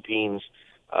the Philippines.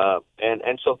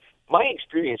 And so my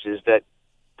experience is that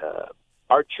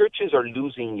our churches are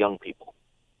losing young people.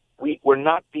 We're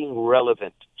not being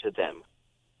relevant to them.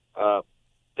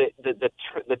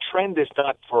 The trend is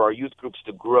not for our youth groups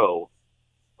to grow,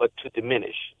 but to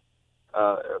diminish.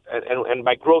 And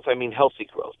by growth, I mean healthy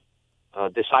growth,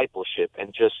 discipleship,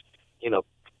 and just,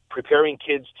 preparing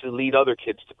kids to lead other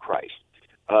kids to Christ.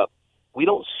 We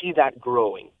don't see that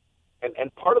growing.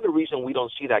 And part of the reason we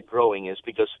don't see that growing is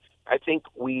because I think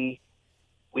we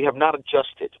have not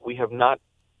adjusted. We have not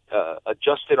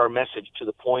adjusted our message to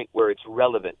the point where it's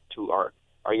relevant to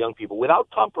our young people without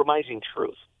compromising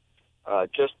truth,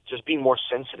 just being more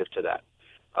sensitive to that.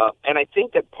 And I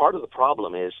think that part of the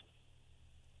problem is,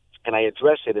 and I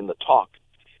address it in the talk,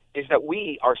 is that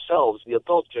we ourselves, the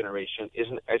adult generation, is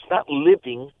not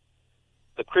living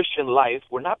the Christian life.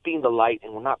 We're not being the light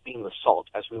and we're not being the salt,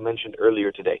 as we mentioned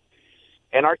earlier today.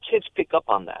 And our kids pick up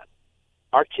on that.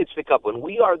 Our kids pick up when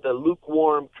we are the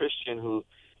lukewarm Christian who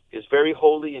is very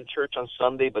holy in church on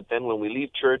Sunday, but then when we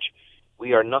leave church,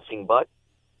 we are nothing but,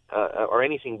 or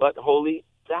anything but holy.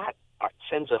 That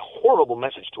sends a horrible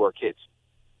message to our kids.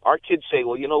 Our kids say,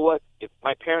 well, you know what? If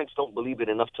my parents don't believe it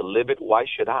enough to live it, why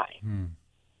should I?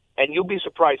 And you'll be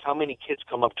surprised how many kids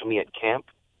come up to me at camp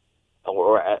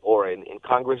or in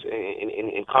Congress,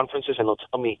 in conferences, and they'll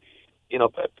tell me,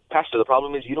 Pastor, the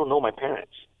problem is you don't know my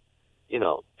parents.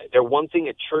 They're one thing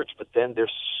at church, but then they're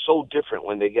so different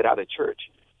when they get out of church.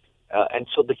 And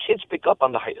so the kids pick up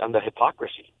on the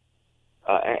hypocrisy.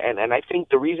 And I think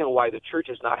the reason why the church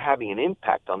is not having an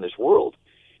impact on this world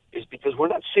is because we're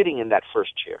not sitting in that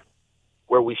first chair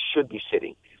where we should be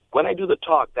sitting. When I do the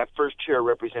talk, that first chair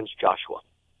represents Joshua.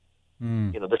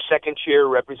 The second chair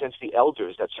represents the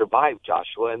elders that survived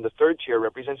Joshua, and the third chair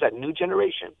represents that new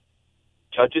generation.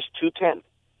 Judges 2:10.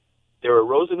 There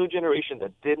arose a new generation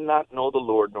that did not know the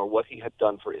Lord nor what he had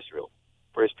done for Israel,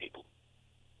 for his people.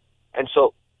 And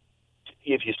so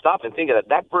if you stop and think of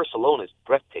that verse alone is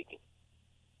breathtaking.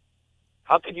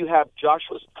 How could you have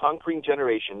Joshua's conquering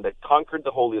generation that conquered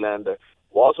the Holy Land? The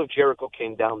walls of Jericho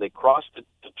came down. They crossed the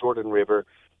Jordan River.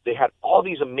 They had all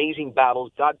these amazing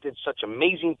battles. God did such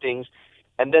amazing things.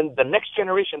 And then the next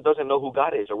generation doesn't know who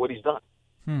God is or what he's done.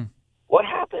 What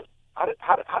happened? How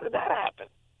did that happen?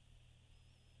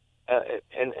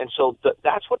 And so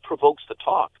that's what provokes the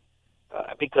talk,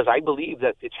 because I believe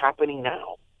that it's happening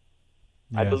now.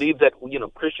 Yes. I believe that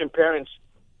Christian parents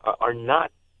are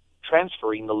not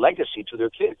transferring the legacy to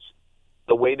their kids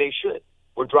the way they should.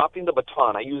 We're dropping the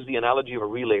baton. I use the analogy of a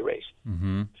relay race.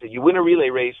 So you win a relay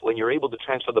race when you're able to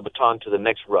transfer the baton to the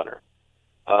next runner,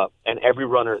 and every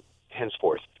runner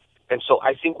henceforth. And so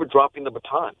I think we're dropping the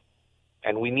baton,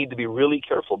 and we need to be really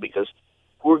careful, because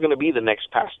who are going to be the next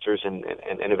pastors and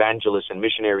evangelists and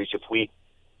missionaries if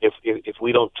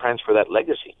we don't transfer that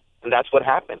legacy? And that's what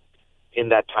happened in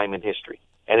that time in history.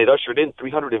 And it ushered in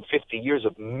 350 years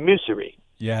of misery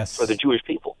for the Jewish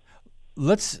people.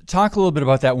 Let's talk a little bit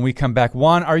about that when we come back.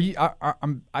 Juan,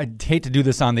 I'd hate to do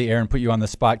this on the air and put you on the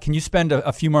spot. Can you spend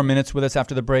a few more minutes with us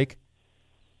after the break?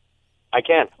 I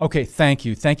can. Okay, thank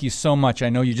you. Thank you so much. I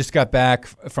know you just got back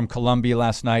from Colombia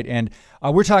last night, and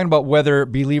we're talking about whether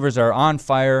believers are on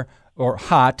fire or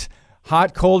hot,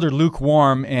 cold, or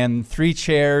lukewarm, and three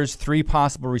chairs, three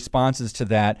possible responses to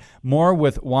that. More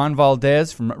with Juan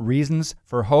Valdez from Reasons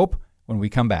for Hope when we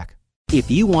come back. If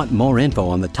you want more info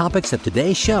on the topics of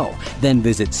today's show, then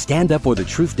visit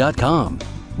standupforthetruth.com.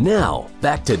 Now,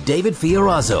 back to David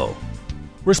Fiorazo.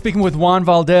 We're speaking with Juan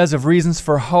Valdez of Reasons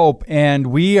for Hope, and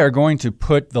we are going to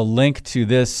put the link to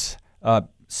this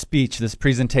speech, this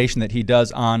presentation that he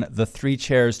does on the three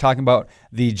chairs, talking about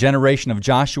the generation of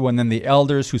Joshua and then the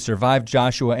elders who survived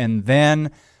Joshua, and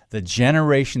then the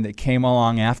generation that came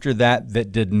along after that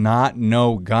did not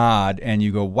know God. And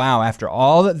you go, wow, after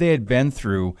all that they had been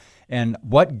through, and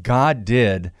what God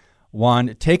did.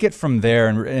 Juan, take it from there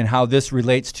and how this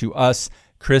relates to us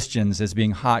Christians as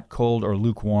being hot, cold, or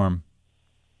lukewarm.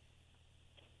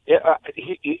 Yeah,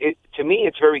 to me,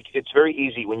 it's very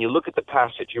easy. When you look at the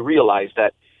passage, you realize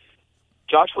that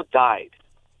Joshua died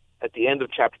at the end of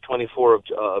chapter 24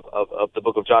 of the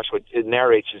book of Joshua. It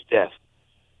narrates his death,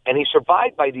 and he's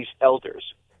survived by these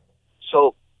elders.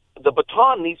 So the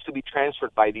baton needs to be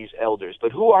transferred by these elders.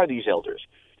 But who are these elders?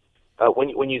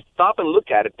 When you stop and look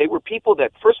at it, they were people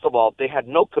that, first of all, they had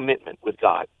no commitment with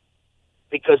God,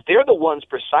 because they're the ones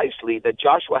precisely that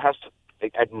Joshua has to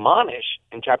admonish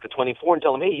in chapter 24 and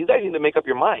tell them, hey, you guys need to make up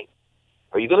your mind.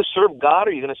 Are you going to serve God, or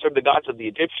are you going to serve the gods of the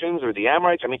Egyptians or the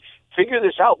Amorites? I mean, figure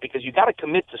this out, because you got to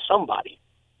commit to somebody.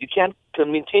 You can't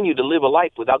continue to live a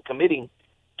life without committing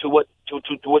to what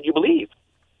you believe.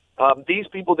 These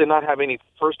people did not have any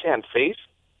firsthand faith.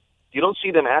 You don't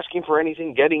see them asking for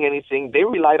anything, getting anything. They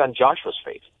relied on Joshua's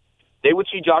faith. They would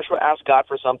see Joshua ask God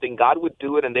for something, God would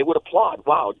do it, and they would applaud.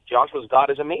 Wow, Joshua's God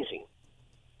is amazing.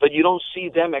 But you don't see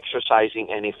them exercising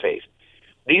any faith.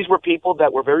 These were people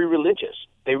that were very religious.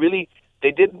 They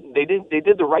did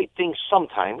the right thing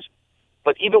sometimes,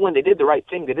 but even when they did the right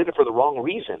thing, they did it for the wrong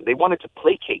reason. They wanted to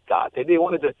placate God. They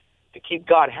wanted to keep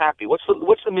God happy. What's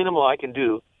the minimum I can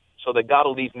do so that God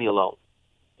will leave me alone?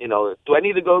 You know, do I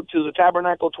need to go to the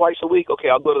tabernacle twice a week? Okay,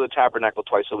 I'll go to the tabernacle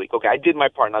twice a week. Okay, I did my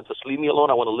part. Now just leave me alone.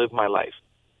 I want to live my life.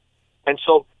 And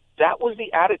so that was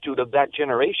the attitude of that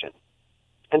generation.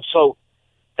 And so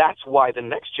that's why the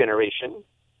next generation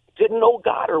didn't know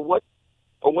God or what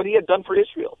he had done for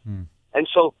Israel. And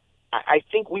so I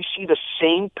think we see the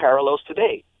same parallels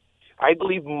today. I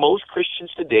believe most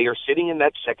Christians today are sitting in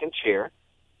that second chair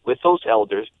with those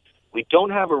elders. We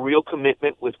don't have a real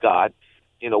commitment with God.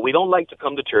 You know, we don't like to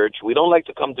come to church. We don't like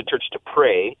to come to church to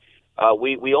pray.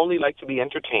 We only like to be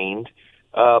entertained.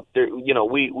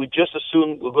 We just as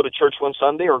soon we'll go to church one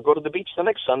Sunday or go to the beach the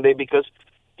next Sunday because,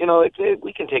 you know,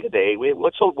 we can take a day.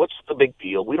 What's the big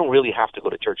deal? We don't really have to go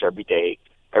to church every day,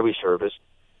 every service.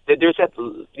 There's that,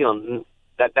 you know,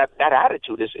 that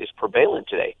attitude is prevalent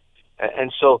today.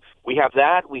 And so we have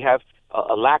that. We have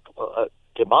a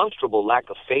demonstrable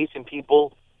lack of faith in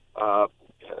people.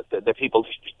 That people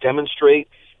demonstrate.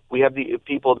 We have the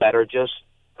people that are just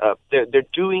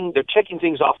they're checking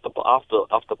things off the box,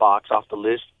 off the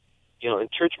list. You know,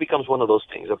 and church becomes one of those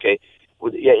things. Okay,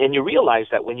 and you realize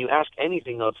that when you ask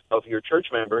anything of your church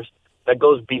members, that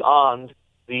goes beyond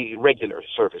the regular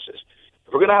services.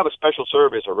 If we're going to have a special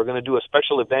service, or we're going to do a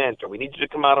special event, or we need you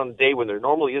to come out on a day when there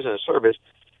normally isn't a service,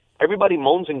 everybody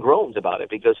moans and groans about it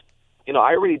because, you know,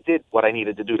 I already did what I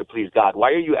needed to do to please God.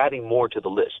 Why are you adding more to the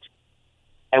list?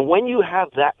 And when you have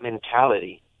that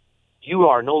mentality, you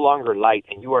are no longer light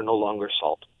and you are no longer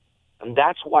salt. And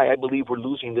that's why I believe we're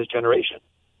losing this generation.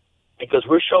 Because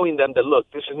we're showing them that, look,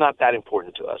 this is not that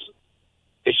important to us.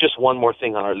 It's just one more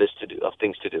thing on our list of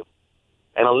things to do.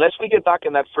 And unless we get back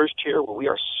in that first chair where we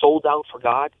are sold out for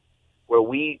God, where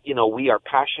we are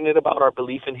passionate about our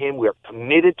belief in Him, we are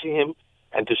committed to Him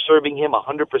and to serving Him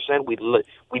 100%,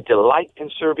 we delight in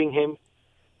serving Him.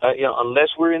 Unless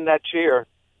we're in that chair,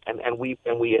 and we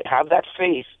have that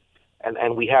faith,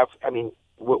 and we have,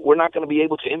 we're not going to be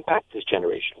able to impact this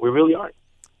generation. We really aren't.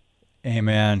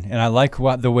 Amen. And I like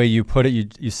the way you put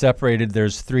it. You separated,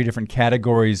 there's 3 different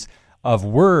categories of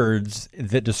words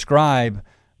that describe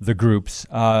the groups.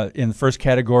 In the first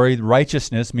category,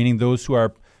 righteousness, meaning those who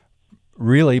are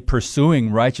really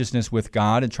pursuing righteousness with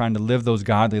God and trying to live those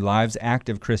godly lives,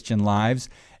 active Christian lives.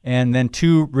 And then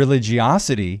 2,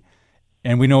 religiosity,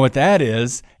 and we know what that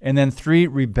is. And then 3,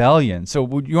 rebellion. So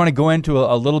you want to go into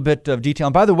a little bit of detail.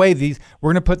 And by the way,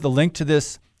 we're going to put the link to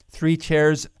this 3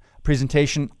 chairs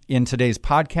presentation in today's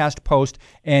podcast post.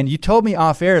 And you told me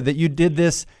off air that you did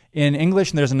this in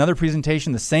English, and there's another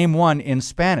presentation, the same one in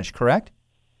Spanish, correct?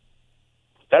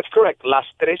 That's correct. Las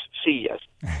tres sillas,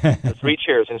 the 3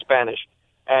 chairs in Spanish.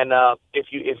 And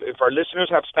if our listeners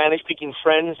have Spanish-speaking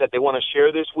friends that they want to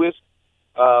share this with,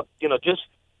 just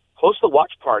host a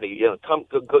watch party. Come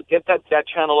go get that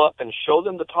channel up and show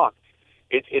them the talk.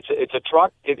 It's a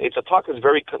talk that's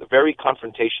very very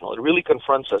confrontational. It really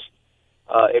confronts us.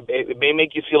 It may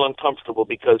make you feel uncomfortable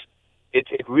because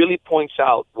it really points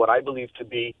out what I believe to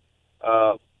be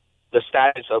the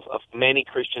status of many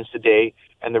Christians today,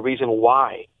 and the reason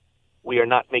why we are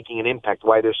not making an impact,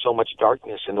 why there's so much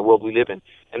darkness in the world we live in.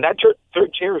 And that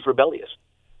third chair is rebellious.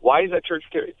 Why is that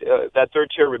third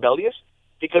chair rebellious?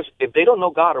 Because if they don't know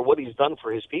God or what He's done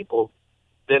for His people,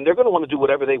 then they're going to want to do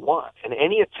whatever they want. And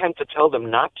any attempt to tell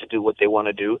them not to do what they want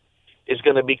to do is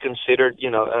going to be considered,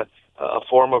 a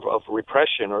form of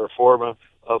repression or a form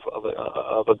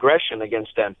of aggression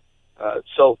against them.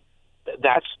 So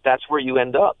that's where you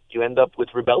end up. You end up with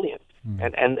rebellion.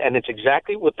 And it's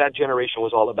exactly what that generation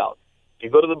was all about. If you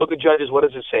go to the book of Judges, what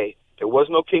does it say? There was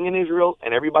no king in Israel,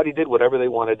 and everybody did whatever they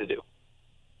wanted to do.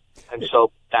 And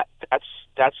so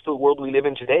that's the world we live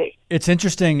in today. It's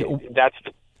interesting. That's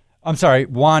I'm sorry,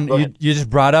 Juan, you just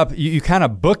brought up, you kind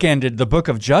of bookended the book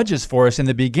of Judges for us. In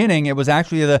the beginning, it was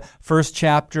actually the first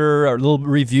chapter, a little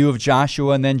review of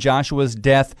Joshua, and then Joshua's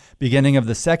death, beginning of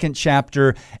the second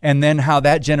chapter, and then how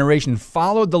that generation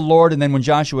followed the Lord, and then when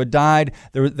Joshua died,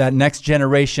 that next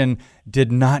generation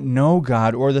did not know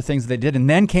God or the things they did, and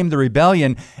then came the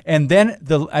rebellion, and then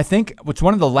I think it's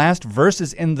one of the last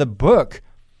verses in the book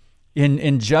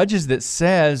in Judges that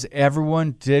says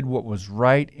everyone did what was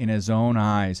right in his own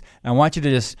eyes. And I want you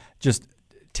to just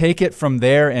take it from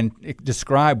there and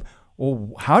describe,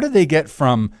 well, how did they get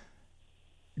from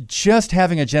just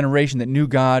having a generation that knew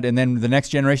God and then the next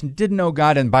generation didn't know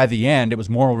God, and by the end it was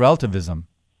moral relativism?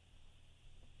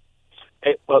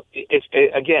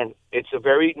 It's a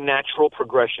very natural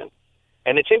progression.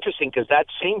 And it's interesting because that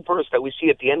same verse that we see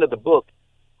at the end of the book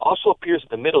also appears in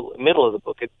the middle of the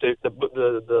book.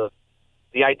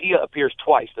 The idea appears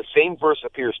twice. The same verse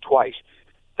appears twice,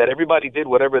 that everybody did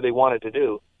whatever they wanted to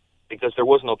do because there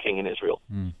was no king in Israel.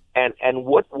 And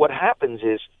what happens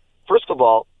is, first of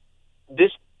all,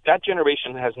 that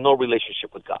generation has no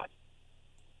relationship with God.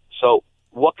 So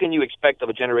what can you expect of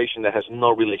a generation that has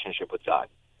no relationship with God?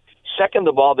 Second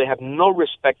of all, they have no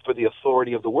respect for the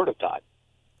authority of the Word of God.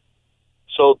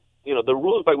 So, the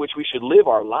rules by which we should live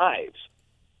our lives,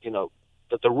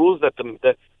 that the rules that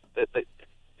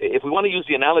if we want to use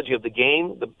the analogy of the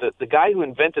game, the guy who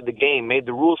invented the game made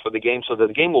the rules for the game so that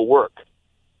the game will work.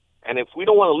 And if we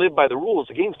don't want to live by the rules,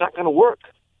 the game's not going to work.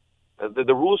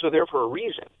 The rules are there for a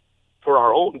reason, for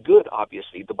our own good,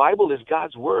 obviously. The Bible is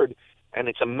God's Word, and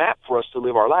it's a map for us to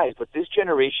live our lives. But this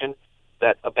generation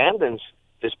that abandons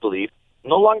this belief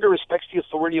no longer respects the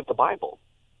authority of the Bible.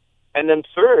 And then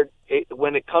third,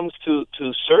 when it comes to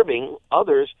serving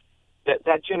others,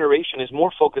 that generation is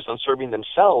more focused on serving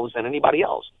themselves than anybody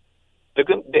else. At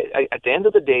the end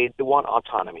of the day, they want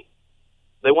autonomy.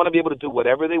 They want to be able to do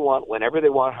whatever they want, whenever they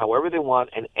want, however they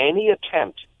want, and any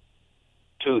attempt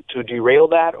to derail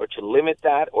that or to limit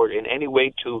that or in any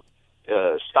way to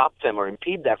stop them or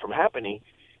impede that from happening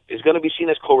is going to be seen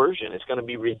as coercion. It's going to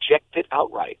be rejected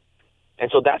outright. And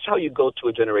so that's how you go to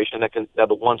a generation that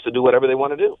wants to do whatever they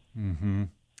want to do. Mm-hmm.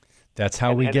 That's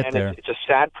how we get there. It's a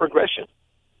sad progression.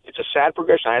 It's a sad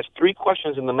progression. I ask 3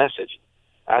 questions in the message.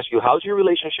 I ask you, how's your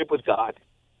relationship with God?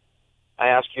 I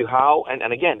ask you how,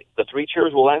 and again, the 3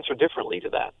 chairs will answer differently to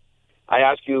that. I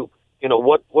ask you,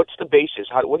 what's the basis?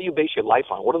 What do you base your life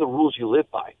on? What are the rules you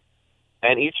live by?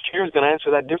 And each chair is going to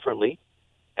answer that differently.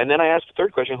 And then I ask the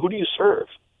 3rd question, who do you serve?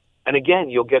 And again,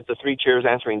 you'll get the 3 chairs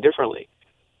answering differently.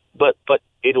 But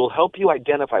it will help you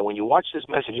identify, when you watch this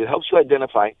message, it helps you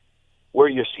identify where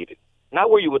you're seated. Not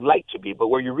where you would like to be, but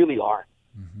where you really are.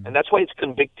 Mm-hmm. And that's why it's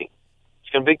convicting. It's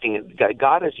convicting.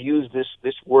 God has used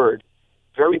this word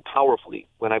very powerfully.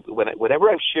 Whenever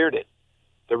I've shared it,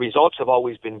 the results have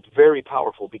always been very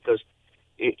powerful because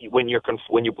when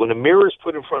a mirror is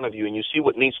put in front of you and you see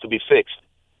what needs to be fixed,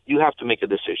 you have to make a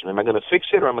decision. Am I going to fix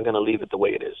it or am I going to leave it the way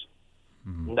it is?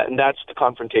 Mm-hmm. And that's the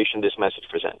confrontation this message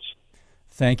presents.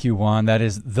 Thank you, Juan. That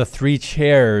is the 3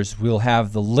 chairs. We'll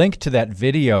have the link to that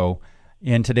video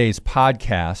in today's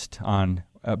podcast on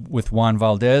with Juan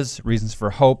Valdez, Reasons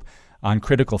for Hope, on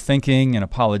critical thinking and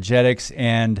apologetics.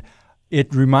 And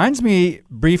it reminds me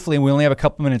briefly, and we only have a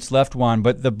couple minutes left, Juan,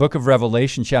 but the book of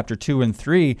Revelation, chapter 2 and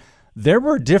 3, there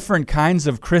were different kinds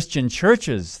of Christian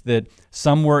churches that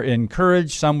some were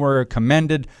encouraged, some were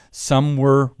commended, some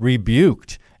were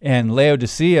rebuked. And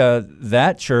Laodicea,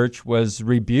 that church, was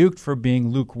rebuked for being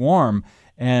lukewarm.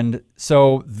 And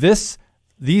so these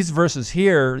verses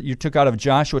here, you took out of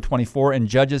Joshua 24 and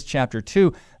Judges chapter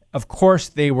 2, of course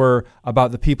they were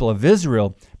about the people of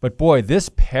Israel, but boy,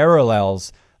 this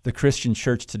parallels the Christian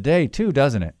church today too,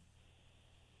 doesn't it?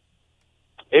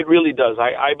 It really does.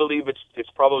 I believe it's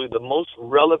probably the most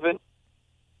relevant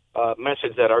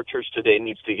message that our church today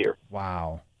needs to hear.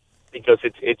 Wow. Because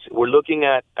we're looking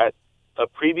at a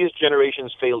previous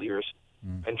generation's failures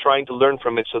and trying to learn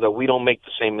from it so that we don't make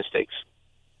the same mistakes.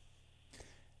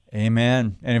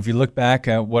 Amen. And if you look back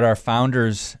at what our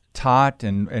founders taught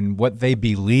and what they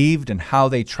believed and how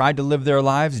they tried to live their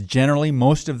lives, generally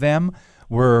most of them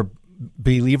were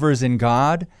believers in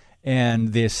God,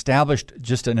 and they established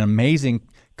just an amazing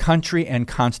country and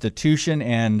constitution.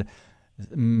 And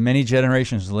many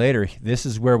generations later, this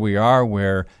is where we are,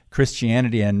 where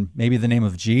Christianity and maybe the name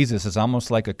of Jesus is almost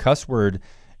like a cuss word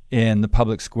in the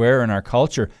public square in our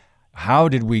culture. how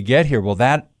did we get here? Well,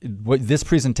 this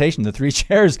presentation, the 3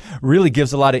 chairs, really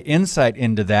gives a lot of insight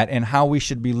into that and how we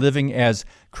should be living as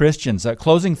Christians.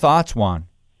 Closing thoughts, Juan.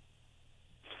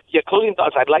 Yeah, closing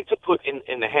thoughts. I'd like to put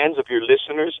in the hands of your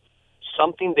listeners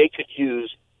something they could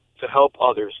use to help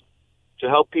others, to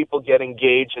help people get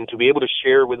engaged and to be able to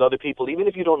share with other people, even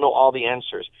if you don't know all the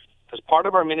answers. Because part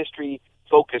of our ministry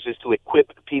focus is to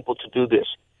equip people to do this.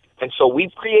 And so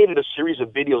we've created a series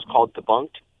of videos called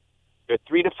Debunked. They're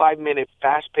 3 to 5 minute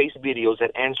fast-paced videos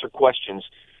that answer questions,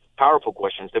 powerful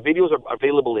questions. The videos are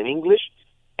available in English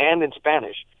and in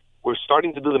Spanish. We're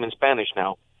starting to do them in Spanish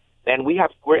now. And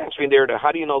we're answering there to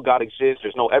how do you know God exists?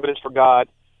 There's no evidence for God.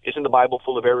 Isn't the Bible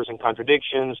full of errors and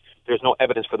contradictions? There's no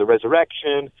evidence for the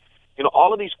resurrection.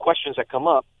 All of these questions that come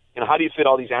up, how do you fit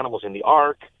all these animals in the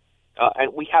ark?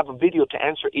 And we have a video to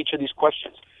answer each of these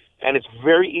questions. And it's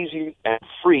very easy and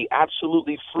free,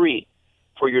 absolutely free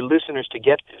for your listeners to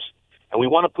get this. And we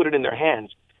want to put it in their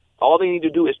hands. All they need to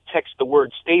do is text the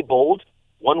word "stay bold,"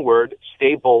 one word,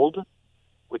 "stay bold,"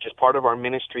 which is part of our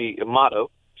ministry motto,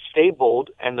 "stay bold,"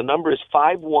 and the number is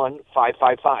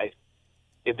 51555.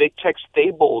 If they text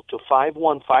 "stay bold" to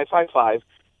 51555,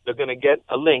 they're going to get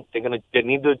a link. They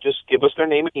need to just give us their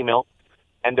name and email,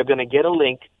 and they're going to get a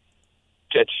link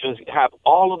that should have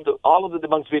all of the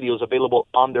debunked videos available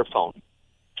on their phone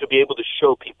to be able to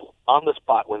show people on the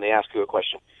spot when they ask you a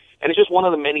question. And it's just one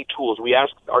of the many tools. We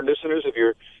ask our listeners, if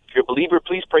you're a believer,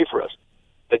 please pray for us,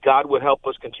 that God would help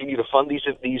us continue to fund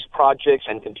these projects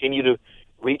and continue to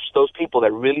reach those people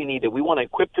that really need it. We want to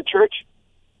equip the church,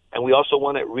 and we also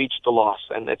want to reach the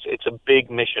lost, and it's a big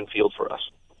mission field for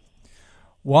us.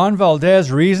 Juan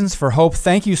Valdez, Reasons for Hope,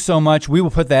 thank you so much. We will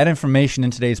put that information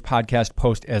in today's podcast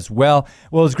post as well.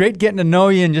 Well, it's great getting to know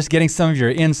you and just getting some of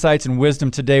your insights and wisdom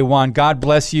today, Juan. God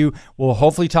bless you. We'll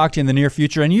hopefully talk to you in the near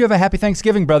future. And you have a happy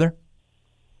Thanksgiving, brother.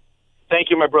 Thank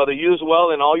you, my brother. You as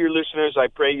well, and all your listeners, I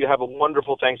pray you have a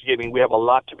wonderful Thanksgiving. We have a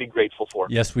lot to be grateful for.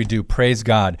 Yes, we do. Praise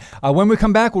God. When we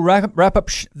come back, we'll wrap up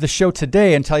the show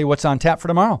today and tell you what's on tap for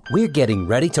tomorrow. We're getting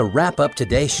ready to wrap up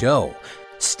today's show.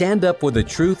 Stand Up for the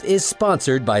Truth is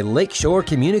sponsored by Lakeshore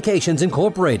Communications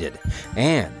Incorporated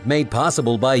and made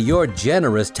possible by your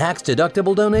generous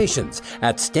tax-deductible donations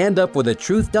at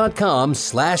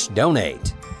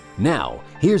standupforthetruth.com/donate. Now,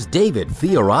 here's David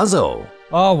Fiorazo.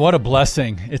 Oh, what a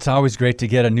blessing. It's always great to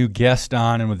get a new guest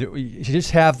on and just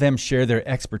have them share their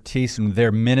expertise and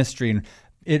their ministry. And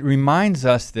it reminds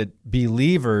us that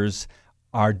believers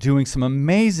are doing some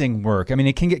amazing work. I mean,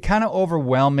 it can get kind of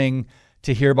overwhelming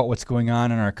to hear about what's going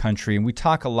on in our country. And we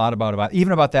talk a lot about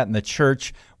that in the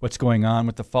church, what's going on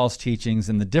with the false teachings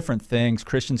and the different things,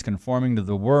 Christians conforming to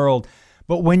the world.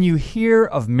 But when you hear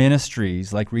of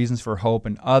ministries like Reasons for Hope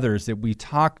and others that we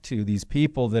talk to, these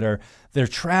people they're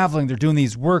traveling, they're doing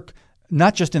these work,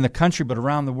 not just in the country, but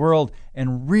around the world,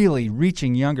 and really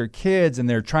reaching younger kids, and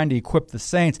they're trying to equip the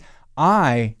saints,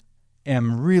 I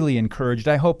am really encouraged.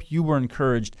 I hope you were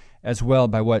encouraged as well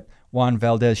by what Juan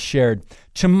Valdez shared.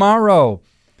 Tomorrow,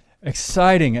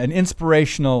 exciting, an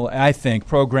inspirational, I think,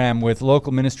 program with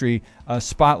local ministry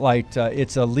spotlight.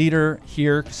 It's a leader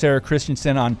here, Sarah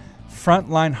Christensen, on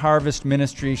Frontline Harvest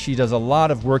Ministry. She does a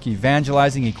lot of work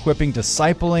evangelizing, equipping,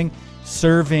 discipling,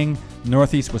 serving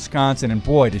Northeast Wisconsin. And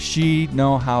boy, does she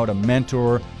know how to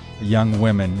mentor young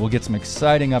women. We'll get some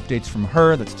exciting updates from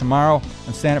her. That's tomorrow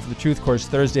on Stand Up for the Truth. Of course,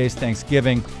 Thursday's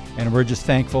Thanksgiving. And we're just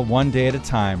thankful one day at a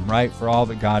time, right, for all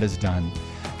that God has done.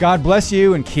 God bless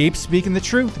you and keep speaking the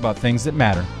truth about things that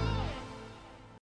matter.